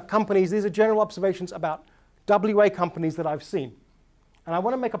observations about companies. These are general observations about WA companies that I've seen. And I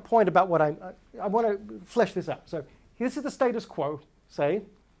want to make a point about what I want to flesh this out. So this is the status quo, say,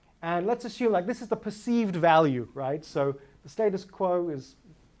 and let's assume like this is the perceived value, right? So the status quo is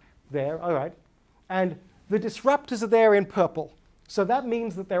there, all right. And the disruptors are there in purple. So that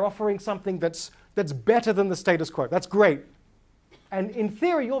means that they're offering something that's better than the status quo. That's great. And in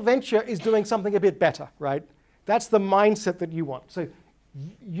theory, your venture is doing something a bit better, right? That's the mindset that you want. So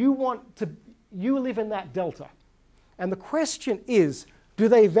you live in that delta. And the question is, do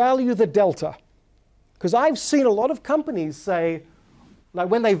they value the delta? Because I've seen a lot of companies say, like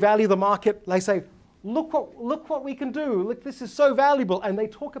when they value the market, they say, look what we can do. Look, this is so valuable. And they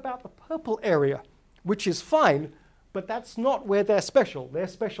talk about the purple area, which is fine, but that's not where they're special. They're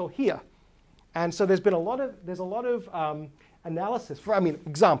special here. And so there's a lot of analysis.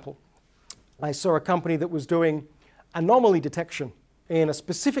 Example, I saw a company that was doing anomaly detection in a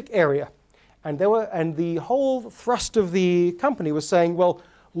specific area. And the whole thrust of the company was saying, well,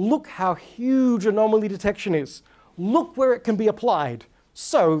 look how huge anomaly detection is. Look where it can be applied.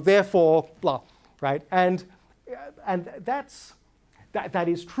 So therefore, blah, right? And that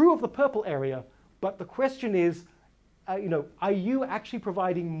is true of the purple area. But the question is, are you actually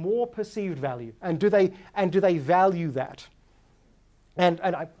providing more perceived value? And do they value that? And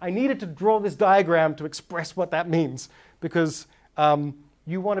I needed to draw this diagram to express what that means, because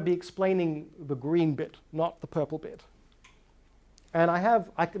you want to be explaining the green bit, not the purple bit. And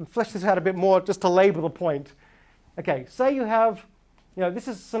I can flesh this out a bit more just to label the point. Okay, say you have, this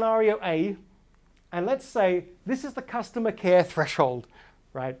is scenario A, and let's say this is the customer care threshold,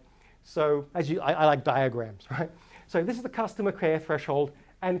 right? So I like diagrams, right? So this is the customer care threshold,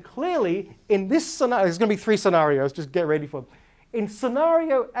 and clearly in this scenario, there's going to be 3 scenarios, just get ready for them. In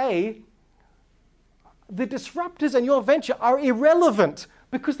scenario A, the disruptors in your venture are irrelevant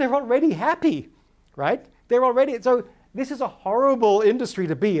because they're already happy, right? So this is a horrible industry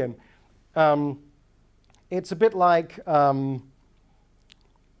to be in. It's a bit like the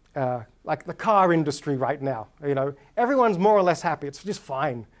car industry right now. Everyone's more or less happy. It's just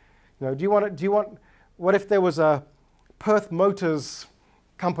fine. What if there was a Perth Motors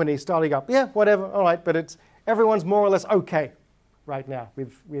company starting up? Yeah, whatever, all right, but everyone's more or less okay right now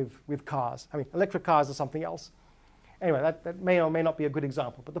with cars. Electric cars are something else. Anyway, that may or may not be a good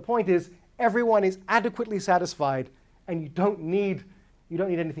example. But the point is, everyone is adequately satisfied, and you don't need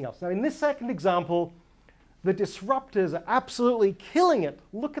anything else. Now, in this second example, the disruptors are absolutely killing it.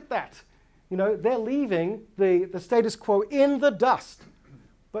 Look at that. They're leaving the status quo in the dust.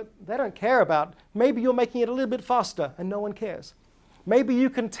 But they don't care about, maybe you're making it a little bit faster, and no one cares. Maybe you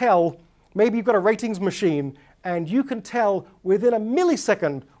can tell, maybe you've got a ratings machine, and you can tell within a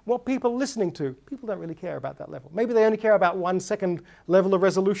millisecond what people are listening to. People don't really care about that level. Maybe they only care about 1 second level of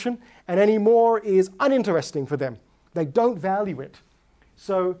resolution, and any more is uninteresting for them. They don't value it.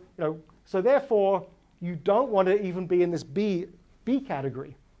 So therefore, you don't want to even be in this B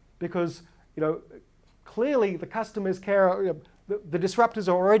category, because clearly the customers care. The disruptors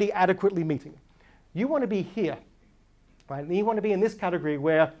are already adequately meeting. You want to be here, right? And you want to be in this category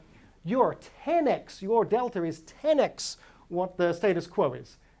where you're 10x, your delta is 10x what the status quo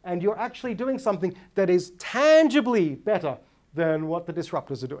is. And you're actually doing something that is tangibly better than what the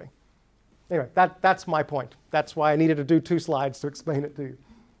disruptors are doing. Anyway, that's my point. That's why I needed to do 2 slides to explain it to you.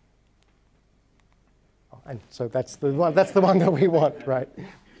 and so that's the one that we want, right?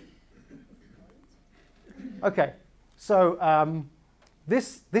 Okay, so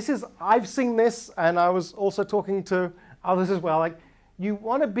this is, I've seen this, and I was also talking to others as well. Like, you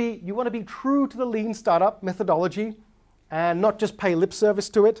want to be true to the lean startup methodology, and not just pay lip service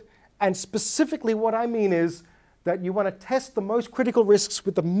to it. And specifically, what I mean is that you want to test the most critical risks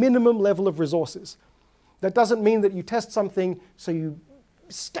with the minimum level of resources. That doesn't mean that you test something so you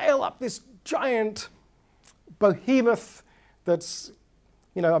scale up this giant behemoth that's,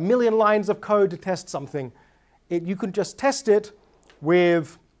 you know, 1 million lines of code to test something. You can just test it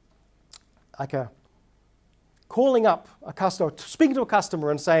with like calling up a customer, speaking to a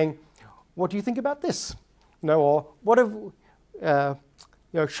customer and saying, what do you think about this? You know, or what have,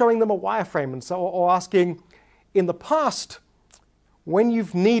 you know, showing them a wireframe, and so, or asking, in the past, when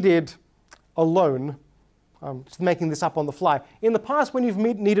you've needed a loan, I'm just making this up on the fly. In the past, when you've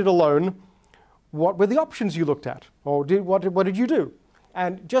needed a loan, what were the options you looked at? Or what did you do?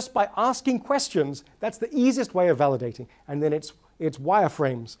 And just by asking questions, that's the easiest way of validating. And then it's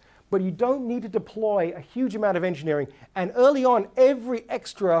wireframes. But you don't need to deploy a huge amount of engineering. And early on, every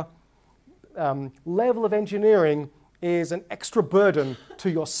extra level of engineering is an extra burden to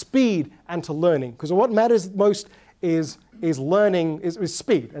your speed and to learning. Because what matters most is learning, is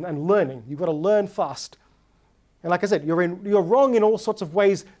speed and learning. You've got to learn fast. And like I said, you're wrong in all sorts of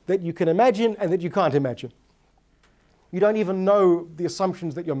ways that you can imagine and that you can't imagine. You don't even know the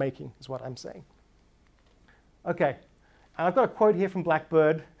assumptions that you're making, is what I'm saying. Okay, and I've got a quote here from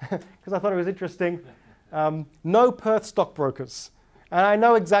Blackbird, because I thought it was interesting. No Perth stockbrokers. And I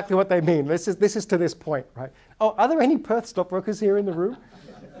know exactly what they mean. This is to this point, right? Oh, are there any Perth stockbrokers here in the room?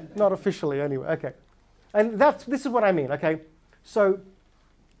 Not officially, anyway. Okay. And this is what I mean, okay? So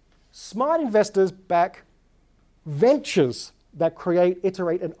smart investors back ventures that create,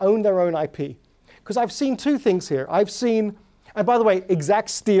 iterate, and own their own IP. Because I've seen two things here. I've seen, and by the way, Exact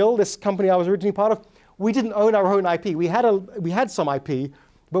Steel, this company I was originally part of, we didn't own our own IP. We had some IP,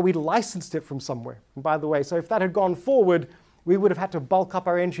 but we'd licensed it from somewhere. And by the way, so if that had gone forward, we would have had to bulk up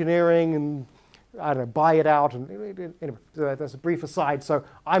our engineering and, I don't know, buy it out. And anyway, that's a brief aside. So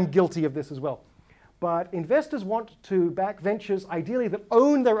I'm guilty of this as well. But investors want to back ventures, ideally, that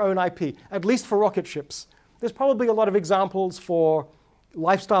own their own IP, at least for rocket ships. There's probably a lot of examples for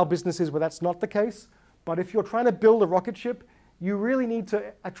lifestyle businesses where that's not the case. But if you're trying to build a rocket ship, you really need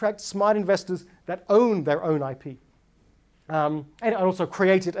to attract smart investors that own their own IP. And also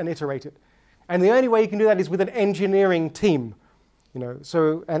create it and iterate it. And the only way you can do that is with an engineering team. You know,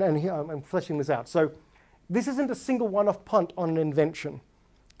 so, and here I'm fleshing this out. So this isn't a single one-off punt on an invention.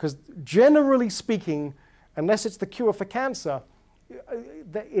 Because generally speaking, unless it's the cure for cancer,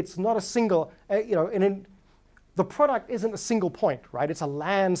 it's not a single, you know, the product isn't a single point, right? It's a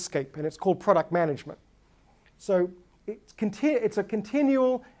landscape, and it's called product management. So it's a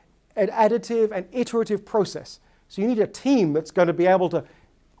continual and additive and iterative process. So you need a team that's going to be able to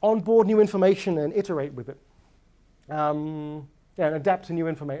onboard new information and iterate with it. And adapt to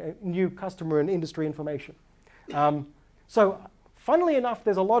new customer and industry information. So funnily enough,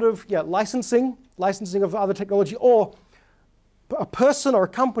 there's a lot of licensing of other technology, or a person or a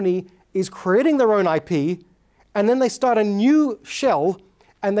company is creating their own IP, and then they start a new shell,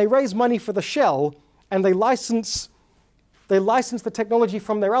 and they raise money for the shell, and they license the technology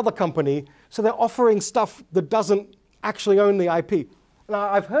from their other company, so they're offering stuff that doesn't actually own the IP. Now,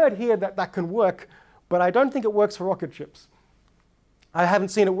 I've heard here that that can work, but I don't think it works for rocket ships. I haven't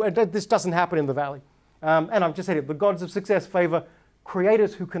seen it. This doesn't happen in the Valley. And I've just said it. The gods of success favor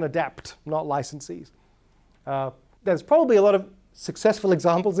creators who can adapt, not licensees. There's probably a lot of successful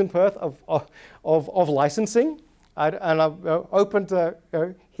examples in Perth of licensing. And I'm open to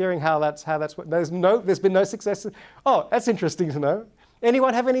hearing how that's what. There's been no success. Oh, that's interesting to know.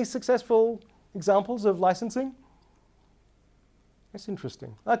 Anyone have any successful examples of licensing? That's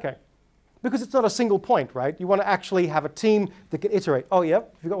interesting. Okay. Because it's not a single point, right? You want to actually have a team that can iterate. Oh, yeah? Have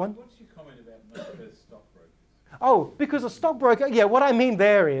you got one? What's your comment about most Perth stockbrokers? Oh, because a stockbroker, what I mean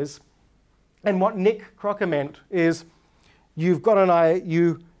there is, and what Nick Crocker meant is, you've got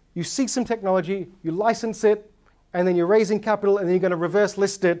you see some technology, you license it, and then you're raising capital, and then you're going to reverse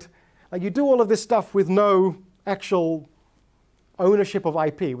list it. Like, you do all of this stuff with no actual ownership of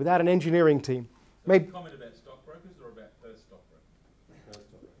IP, without an engineering team. Maybe comment about stockbrokers or about Perth stockbrokers? Perth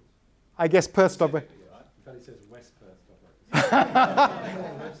stockbrokers. I guess Perth stockbrokers. In fact, it says West Perth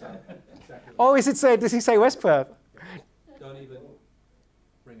stockbrokers. Exactly. Oh, does he say West Perth? Don't even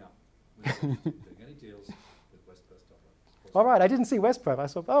bring up. We're not doing any deals with West Perth stockbrokers. All right, I didn't see West Perth. I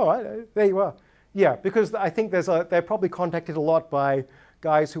saw, oh, all right, there you are. Yeah, because I think they're probably contacted a lot by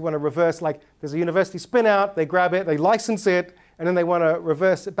guys who want to reverse, like there's a university spin out, they grab it, they license it, and then they want to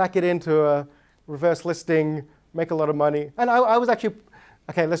reverse it, back it into a reverse listing, make a lot of money. And I was actually,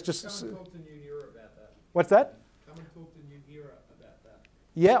 okay, let's just. Come and talk to New Hero about that. What's that? Come and talk to New Hero about that.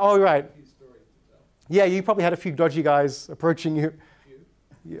 Yeah, oh, right. A few stories to tell. Yeah, you probably had a few dodgy guys approaching you.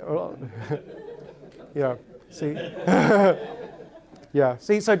 Yeah, well, yeah, see. Yeah,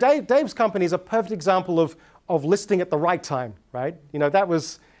 see, so Dave's company is a perfect example of listing at the right time, right? You know, that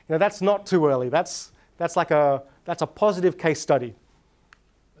was, you know, that's not too early. That's a positive case study.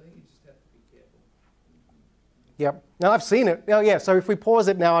 I think you just have to be careful. Yep. Now I've seen it. Oh yeah. So if we pause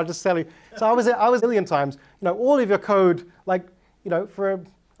it now, I'll just tell you. So I was a million times. You know, all of your code, like, you know,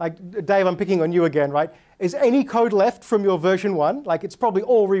 like Dave, I'm picking on you again, right? Is any code left from your version 1? Like it's probably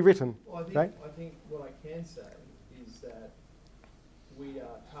all rewritten, Well, right? I think what I can say is that we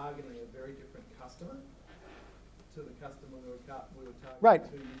are targeting a very different customer to the customer we were targeting Right.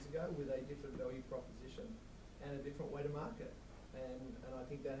 2 years ago with a different value proposition and a different way to market. And I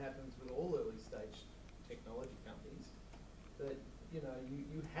think that happens with all early stage technology companies, that, you know,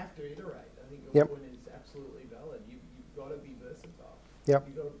 you have to iterate. I think your point is absolutely valid. You've got to be versatile. Yep.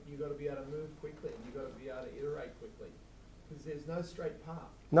 You've got to be able to move quickly, and you've got to be able to iterate quickly, because there's no straight path.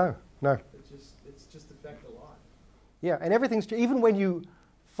 No. It's just a fact of life. Yeah, and everything's, even when you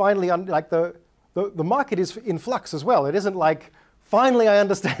finally, like the market is in flux as well. It isn't like, finally I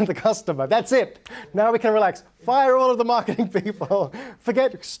understand the customer, that's it. Now we can relax. Fire all of the marketing people.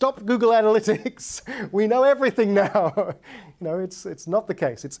 Stop Google Analytics. We know everything now. You know, it's not the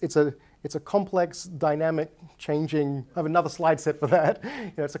case. It's a complex, dynamic, changing, I have another slide set for that.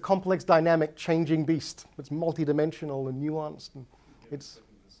 You know, it's a complex, dynamic, changing beast. It's multidimensional and nuanced. And it's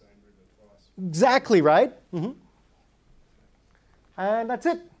exactly right. Mm-hmm. And that's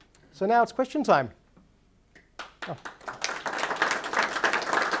it. So now it's question time. Oh.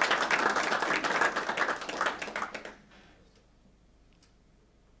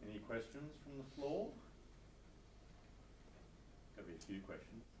 Any questions from the floor? Got to be a few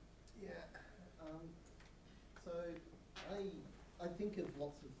questions. Yeah. So I think of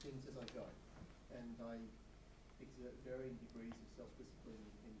lots of things as I go, and I exert varying degrees of self-discipline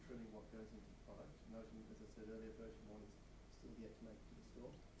in trimming what goes into the product. Noting, as I said earlier, version 1 is still yet to make it to the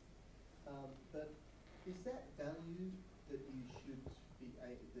store. But is that value that you should be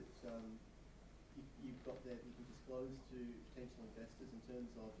you've got there that you can disclose to potential investors in terms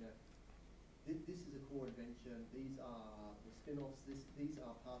of, you know, this is a core invention, these are the spin-offs, these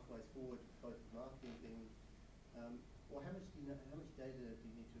are pathways forward, both marketing things, or how much data do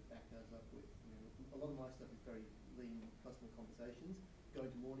you need to back those up with? You know, a lot of my stuff is very lean customer conversations.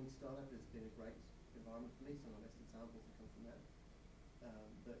 Going to Morning Startup has been a great environment for me. Some of the best examples have come from that.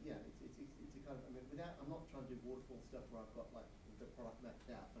 But yeah, it's a kind of, I mean, I'm not trying to do waterfall stuff where I've got like the product mapped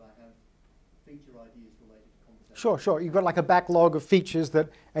out, but I have feature ideas related to conversations. Sure. You've got like a backlog of features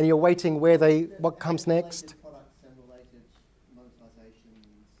and you're waiting what comes next. Products and related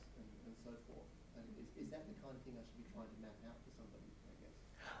monetizations and so forth. And is that the kind of thing I should be trying to map out for somebody, I guess?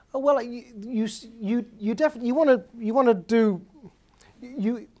 Oh, well, you definitely you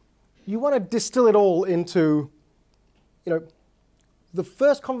want to distill it all into, you know, the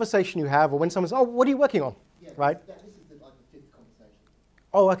first conversation you have, or when someone says, "Oh, what are you working on?" Yeah, right? This is like the 5th conversation.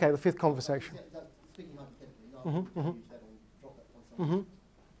 Oh, okay, the 5th conversation. Speaking hypothetically, not use that on, drop that on someone.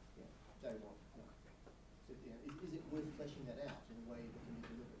 Yeah, day one. No. So, yeah, is it worth fleshing that out in a way that can be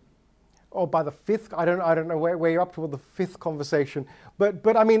delivered? Oh, by the 5th, I don't know where you're up to with the 5th conversation,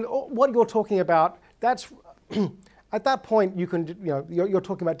 but I mean, what you're talking about, that's at that point you can, you know, you're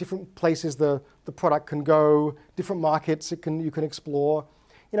talking about different places the product can go, different markets you can explore,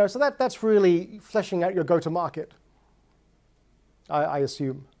 you know, so that's really fleshing out your go-to-market, I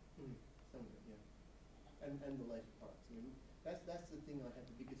assume. And related products. I mean, that's the thing I have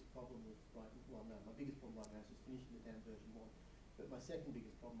the biggest problem with my biggest problem right now is just finishing it down version 1. But my second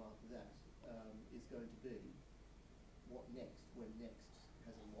biggest problem after that is going to be what next, when next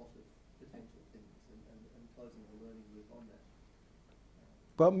has a lot of potential things and closing the learning loop on that.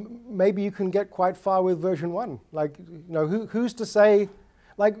 But maybe you can get quite far with version 1. Like, you know, who's to say,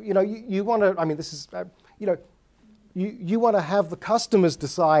 like, you know, you want to, I mean, this is, you know, you want to have the customers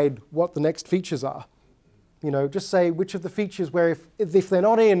decide what the next features are. You know, just say which of the features where if they're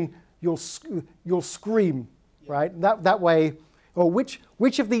not in, you'll scream, right? That way, or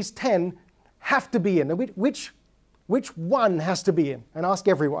which of these 10 have to be in, and which one has to be in, and ask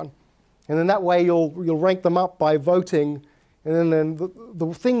everyone. And then that way you'll rank them up by voting, and then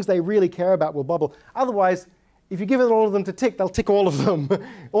the things they really care about will bubble. Otherwise, if you give it all of them to tick, they'll tick all of them,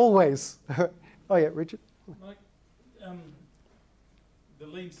 always. Oh yeah, Richard? Mike, the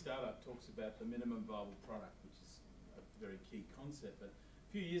lean startup talks about the minimum viable product, which is a very key concept. But a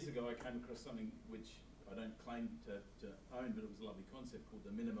few years ago, I came across something which I don't claim to own, but it was a lovely concept called the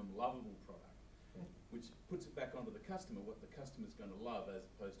minimum lovable product, which puts it back onto the customer, what the customer's going to love, as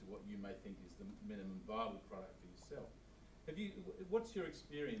opposed to what you may think is the minimum viable product for yourself. What's your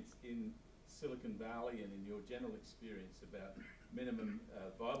experience in Silicon Valley and in your general experience about minimum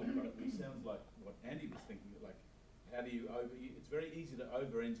viable product, which sounds like what Andy was thinking, like how do you it's very easy to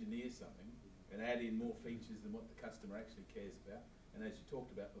over-engineer something and add in more features than what the customer actually cares about. And as you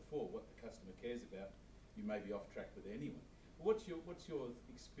talked about before, what the customer cares about, you may be off track with anyway. But what's your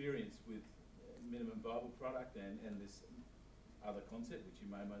experience with minimum viable product and this other concept, which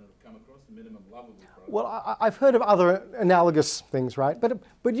you may or may not have come across, the minimum lovable product? Well, I've heard of other analogous things, right?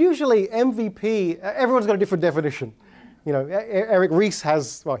 But usually MVP, everyone's got a different definition. You know, Eric Ries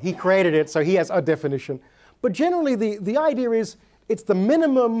has, well, he created it, so he has a definition. But generally, the idea is it's the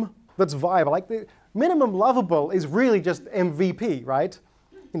minimum that's viable. Like the minimum lovable is really just MVP, right?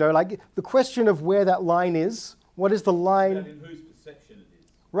 You know, like the question of where that line is. What is the line? And in whose perception it is.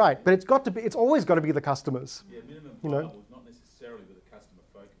 Right, but it's always got to be the customers. Yeah, minimum you viable know? is not necessarily with a customer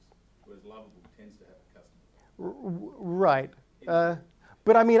focus, whereas lovable tends to have a customer. Right,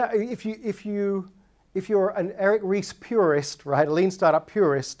 but I mean, if you're an Eric Ries purist, right, a lean startup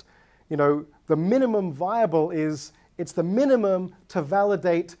purist, you know, the minimum viable is it's the minimum to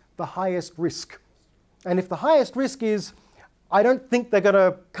validate the highest risk. And if the highest risk is, I don't think they're going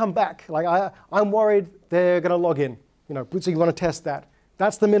to come back. Like I'm worried they're going to log in. You know, so you want to test that.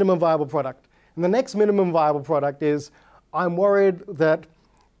 That's the minimum viable product. And the next minimum viable product is, I'm worried that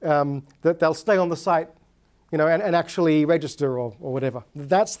that they'll stay on the site, you know, and actually register or whatever.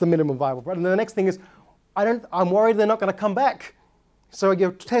 That's the minimum viable product. And the next thing is, I'm worried they're not going to come back. So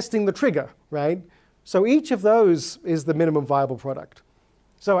you're testing the trigger, right? So each of those is the minimum viable product.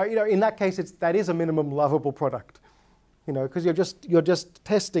 So you know, in that case, that is a minimum lovable product, you know, because you're just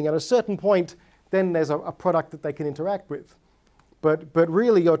testing at a certain point. Then there's a product that they can interact with, but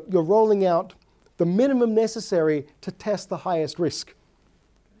really you're rolling out the minimum necessary to test the highest risk.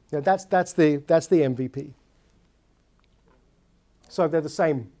 You know, that's the MVP. So they're the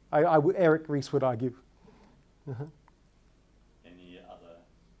same. Eric Ries would argue. Uh-huh. Any other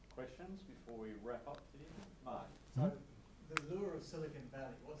questions before we wrap up here? Mark? So the lure of Silicon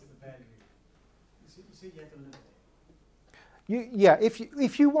Valley, what's the value? You see you have to live there. Yeah,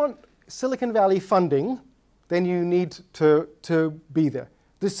 if you want Silicon Valley funding, then you need to be there.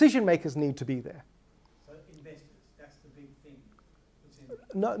 Decision makers need to be there. So investors, that's the big thing.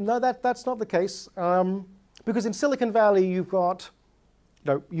 No, that's not the case. Because in Silicon Valley, you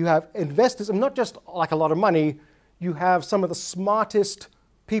have investors, and not just like a lot of money. You have some of the smartest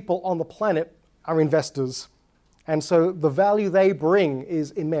people on the planet are investors, and so the value they bring is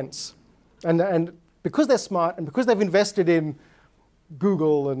immense. And because they're smart, and because they've invested in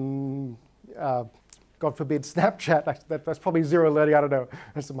Google and God forbid Snapchat, that's probably zero learning. I don't know.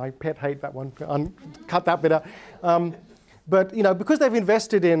 That's my pet hate, that one. Cut that bit out. But you know, because they've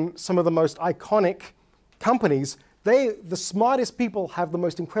invested in some of the most iconic companies, the smartest people have the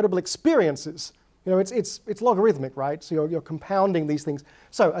most incredible experiences. You know, it's logarithmic, right? So you're compounding these things.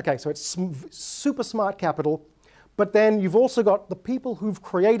 So it's super smart capital, but then you've also got the people who've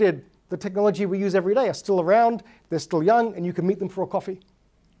created the technology we use every day are still around, they're still young, and you can meet them for a coffee,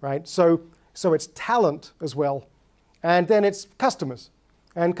 right? So it's talent as well. And then it's customers.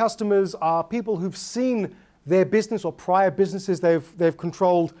 And customers are people who've seen their business or prior businesses they've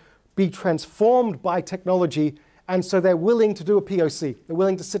controlled be transformed by technology, and so they're willing to do a POC. They're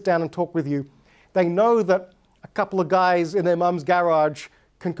willing to sit down and talk with you. They know that a couple of guys in their mum's garage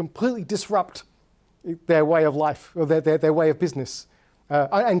can completely disrupt their way of life or their way of business.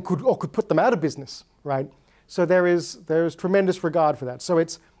 And could put them out of business, right? So there is tremendous regard for that. So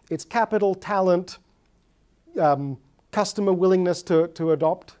it's capital, talent, customer willingness to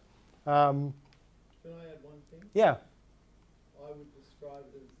adopt. Can I add one thing? Yeah. I would describe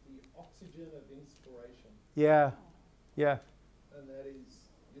it as the oxygen of inspiration. Yeah. Yeah. And that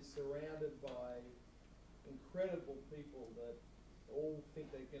is, you're surrounded by incredible people that all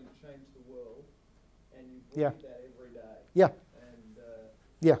think they can change the world, and you breathe that every day. Yeah.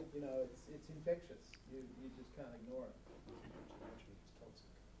 Yeah. You know, it's infectious. You just can't ignore it.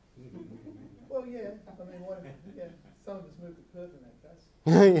 Well, yeah. I mean, someone just moved to Perth in that case.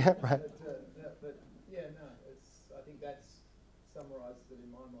 Yeah, right. But yeah, no. I think that's summarised it in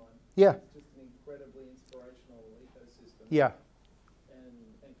my mind. Yeah. It's just an incredibly inspirational ecosystem. Yeah.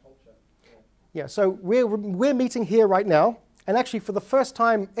 And culture. Yeah. So we're meeting here right now, and actually for the first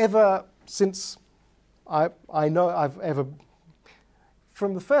time ever since I know I've ever.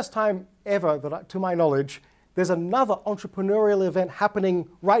 from the first time ever that, to my knowledge, there's another entrepreneurial event happening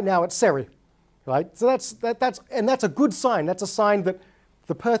right now at Seri, right? So that's a good sign. That's a sign that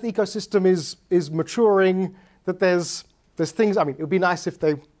the Perth ecosystem is maturing. That there's things. I mean, it would be nice if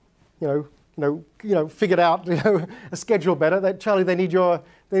they, figured out a schedule better. That Charlie, they need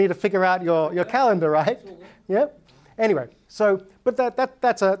to figure out your calendar, right? Yeah. Anyway, so but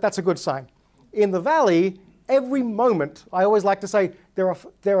that's a good sign. In the valley, every moment, I always like to say there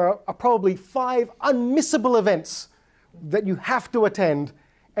are probably 5 unmissable events that you have to attend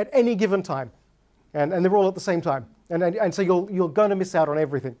at any given time, and they're all at the same time, and so you're going to miss out on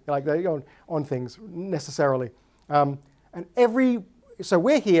everything, like on things necessarily, so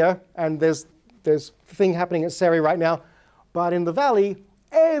we're here, and there's a thing happening at Seri right now, but in the valley,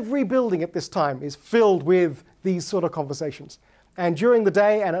 every building at this time is filled with these sort of conversations, and during the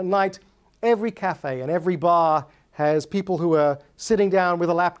day and at night, every cafe and every bar has people who are sitting down with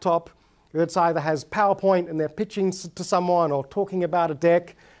a laptop that either has PowerPoint and they're pitching to someone or talking about a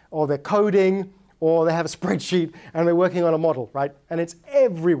deck, or they're coding, or they have a spreadsheet and they're working on a model, right? And it's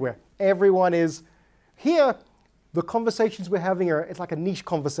everywhere. Everyone is here. The conversations we're having it's like a niche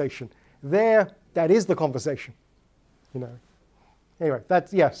conversation. There, that is the conversation, Anyway,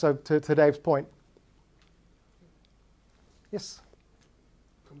 so to Dave's point. Yes?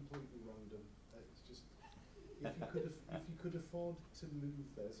 Completely random. It's just, if you could afford to move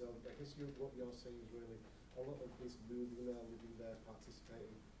there, so I guess what you're saying is really a lot of this moving there, living there,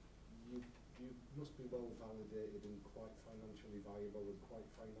 participating, you must be well validated and quite financially viable and quite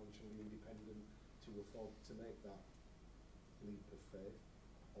financially independent to afford to make that leap of faith,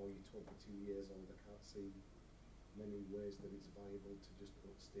 or you're 22 years old, I can't see many ways that it's viable to just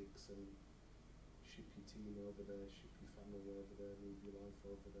put sticks and ship your team over there, ship your family over there, move your life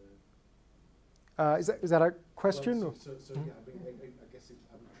over there. Is that a question? Well, yeah, I guess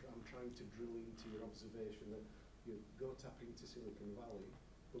I'm trying to drill into your observation that you go tap into Silicon Valley,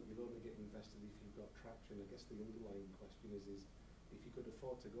 but you'll only get invested if you've got traction. I guess the underlying question is if you could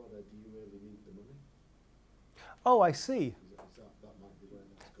afford to go there, do you really need the money? Oh, I see. That might be where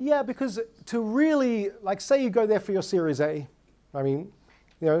that's going. Yeah, because to really, say you go there for your Series A, I mean,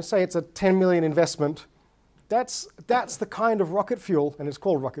 say it's a 10 million investment, that's the kind of rocket fuel, and it's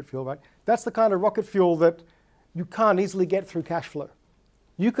called rocket fuel, right? That's the kind of rocket fuel that you can't easily get through cash flow.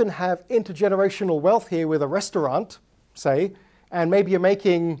 You can have intergenerational wealth here with a restaurant, say, and maybe you're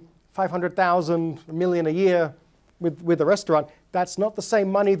making 500,000, $1 million a year with a restaurant. That's not the same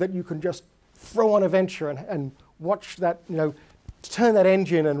money that you can just throw on a venture and watch that, turn that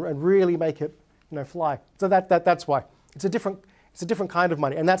engine and really make it, fly. So that's why. It's a different kind of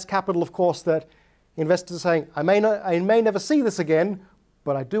money. And that's capital, of course, that investors are saying, I may never see this again,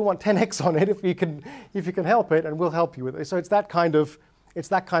 but I do want 10x on it if you can help it, and we'll help you with it. So it's that kind of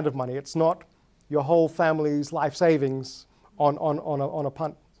money. It's not your whole family's life savings on a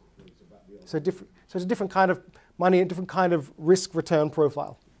punt. So it's a different kind of money, a different kind of risk return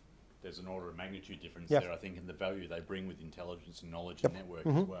profile. There's an order of magnitude difference Yep. there, I think, in the value they bring with intelligence and knowledge and network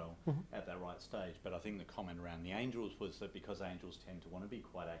as well at that right stage. But I think the comment around the angels was that because angels tend to want to be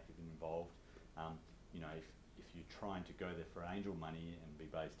quite active and involved, if you're trying to go there for angel money and be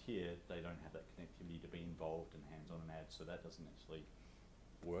based here, they don't have that connectivity to be involved and hands-on and ads, so that doesn't actually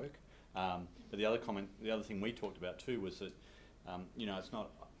work. But the other thing we talked about too was that, it's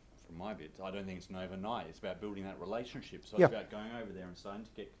not, from my bit, I don't think it's an overnight. It's about building that relationship. So Yep. it's about going over there and starting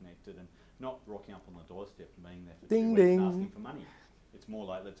to get connected and not rocking up on the doorstep and being there for Ding, 2 weeks ding. and asking for money. It's more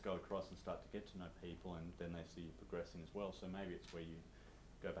like let's go across and start to get to know people, and then they see you progressing as well. So maybe it's where you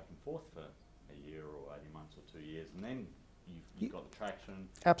go back and forth for a year or 18 months or 2 years, and then you've got the traction,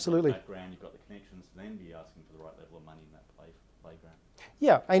 Absolutely. you've got the background, you've got the connections, to then be asking for the right level of money in that playground.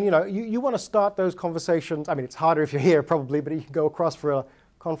 Yeah, and you want to start those conversations. I mean, it's harder if you're here probably, but you can go across for a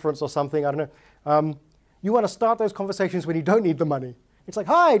conference or something, I don't know. You want to start those conversations when you don't need the money. It's like,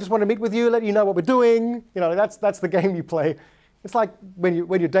 hi, I just want to meet with you, let you know what we're doing. That's the game you play. It's like when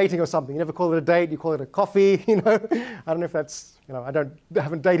you're dating or something. You never call it a date, you call it a coffee. I don't know if that's, I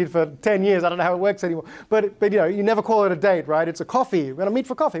haven't dated for 10 years. I don't know how it works anymore. But you never call it a date, right? It's a coffee. We're going to meet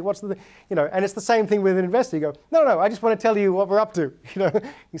for coffee. What's the, and it's the same thing with an investor. You go, no, I just want to tell you what we're up to.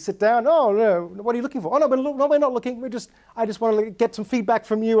 You sit down. Oh no, what are you looking for? Oh no, we're not looking. I just want to get some feedback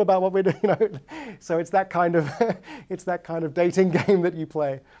from you about what we're doing. So it's that kind of dating game that you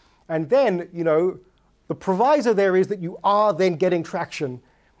play, and then the proviso there is that you are then getting traction,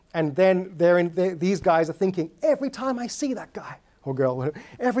 and then these guys are thinking, every time I see that guy or girl,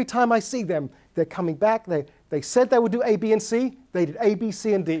 every time I see them, they're coming back. They said they would do A, B, and C. They did A, B,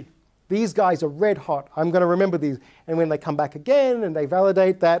 C, and D. these guys are red hot. I'm going to remember these. And when they come back again and they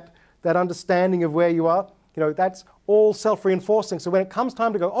validate that understanding of where you are, that's all self-reinforcing. So when it comes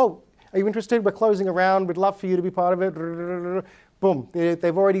time to go, oh, are you interested? We're closing a round. We'd love for you to be part of it. Boom.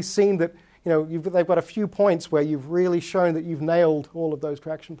 They've already seen that, they've got a few points where you've really shown that you've nailed all of those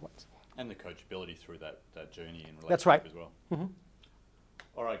traction points. And the coachability through that journey and relationship That's right. as well. Mm-hmm.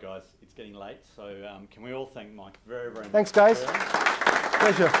 All right, guys, it's getting late, so can we all thank Mike very, very much? Thanks, guys.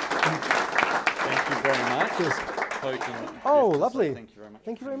 Pleasure. Thank you very much. Cheers. Coaching. Oh, lovely. Thank you very much.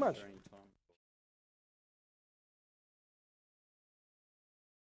 Thank you very much.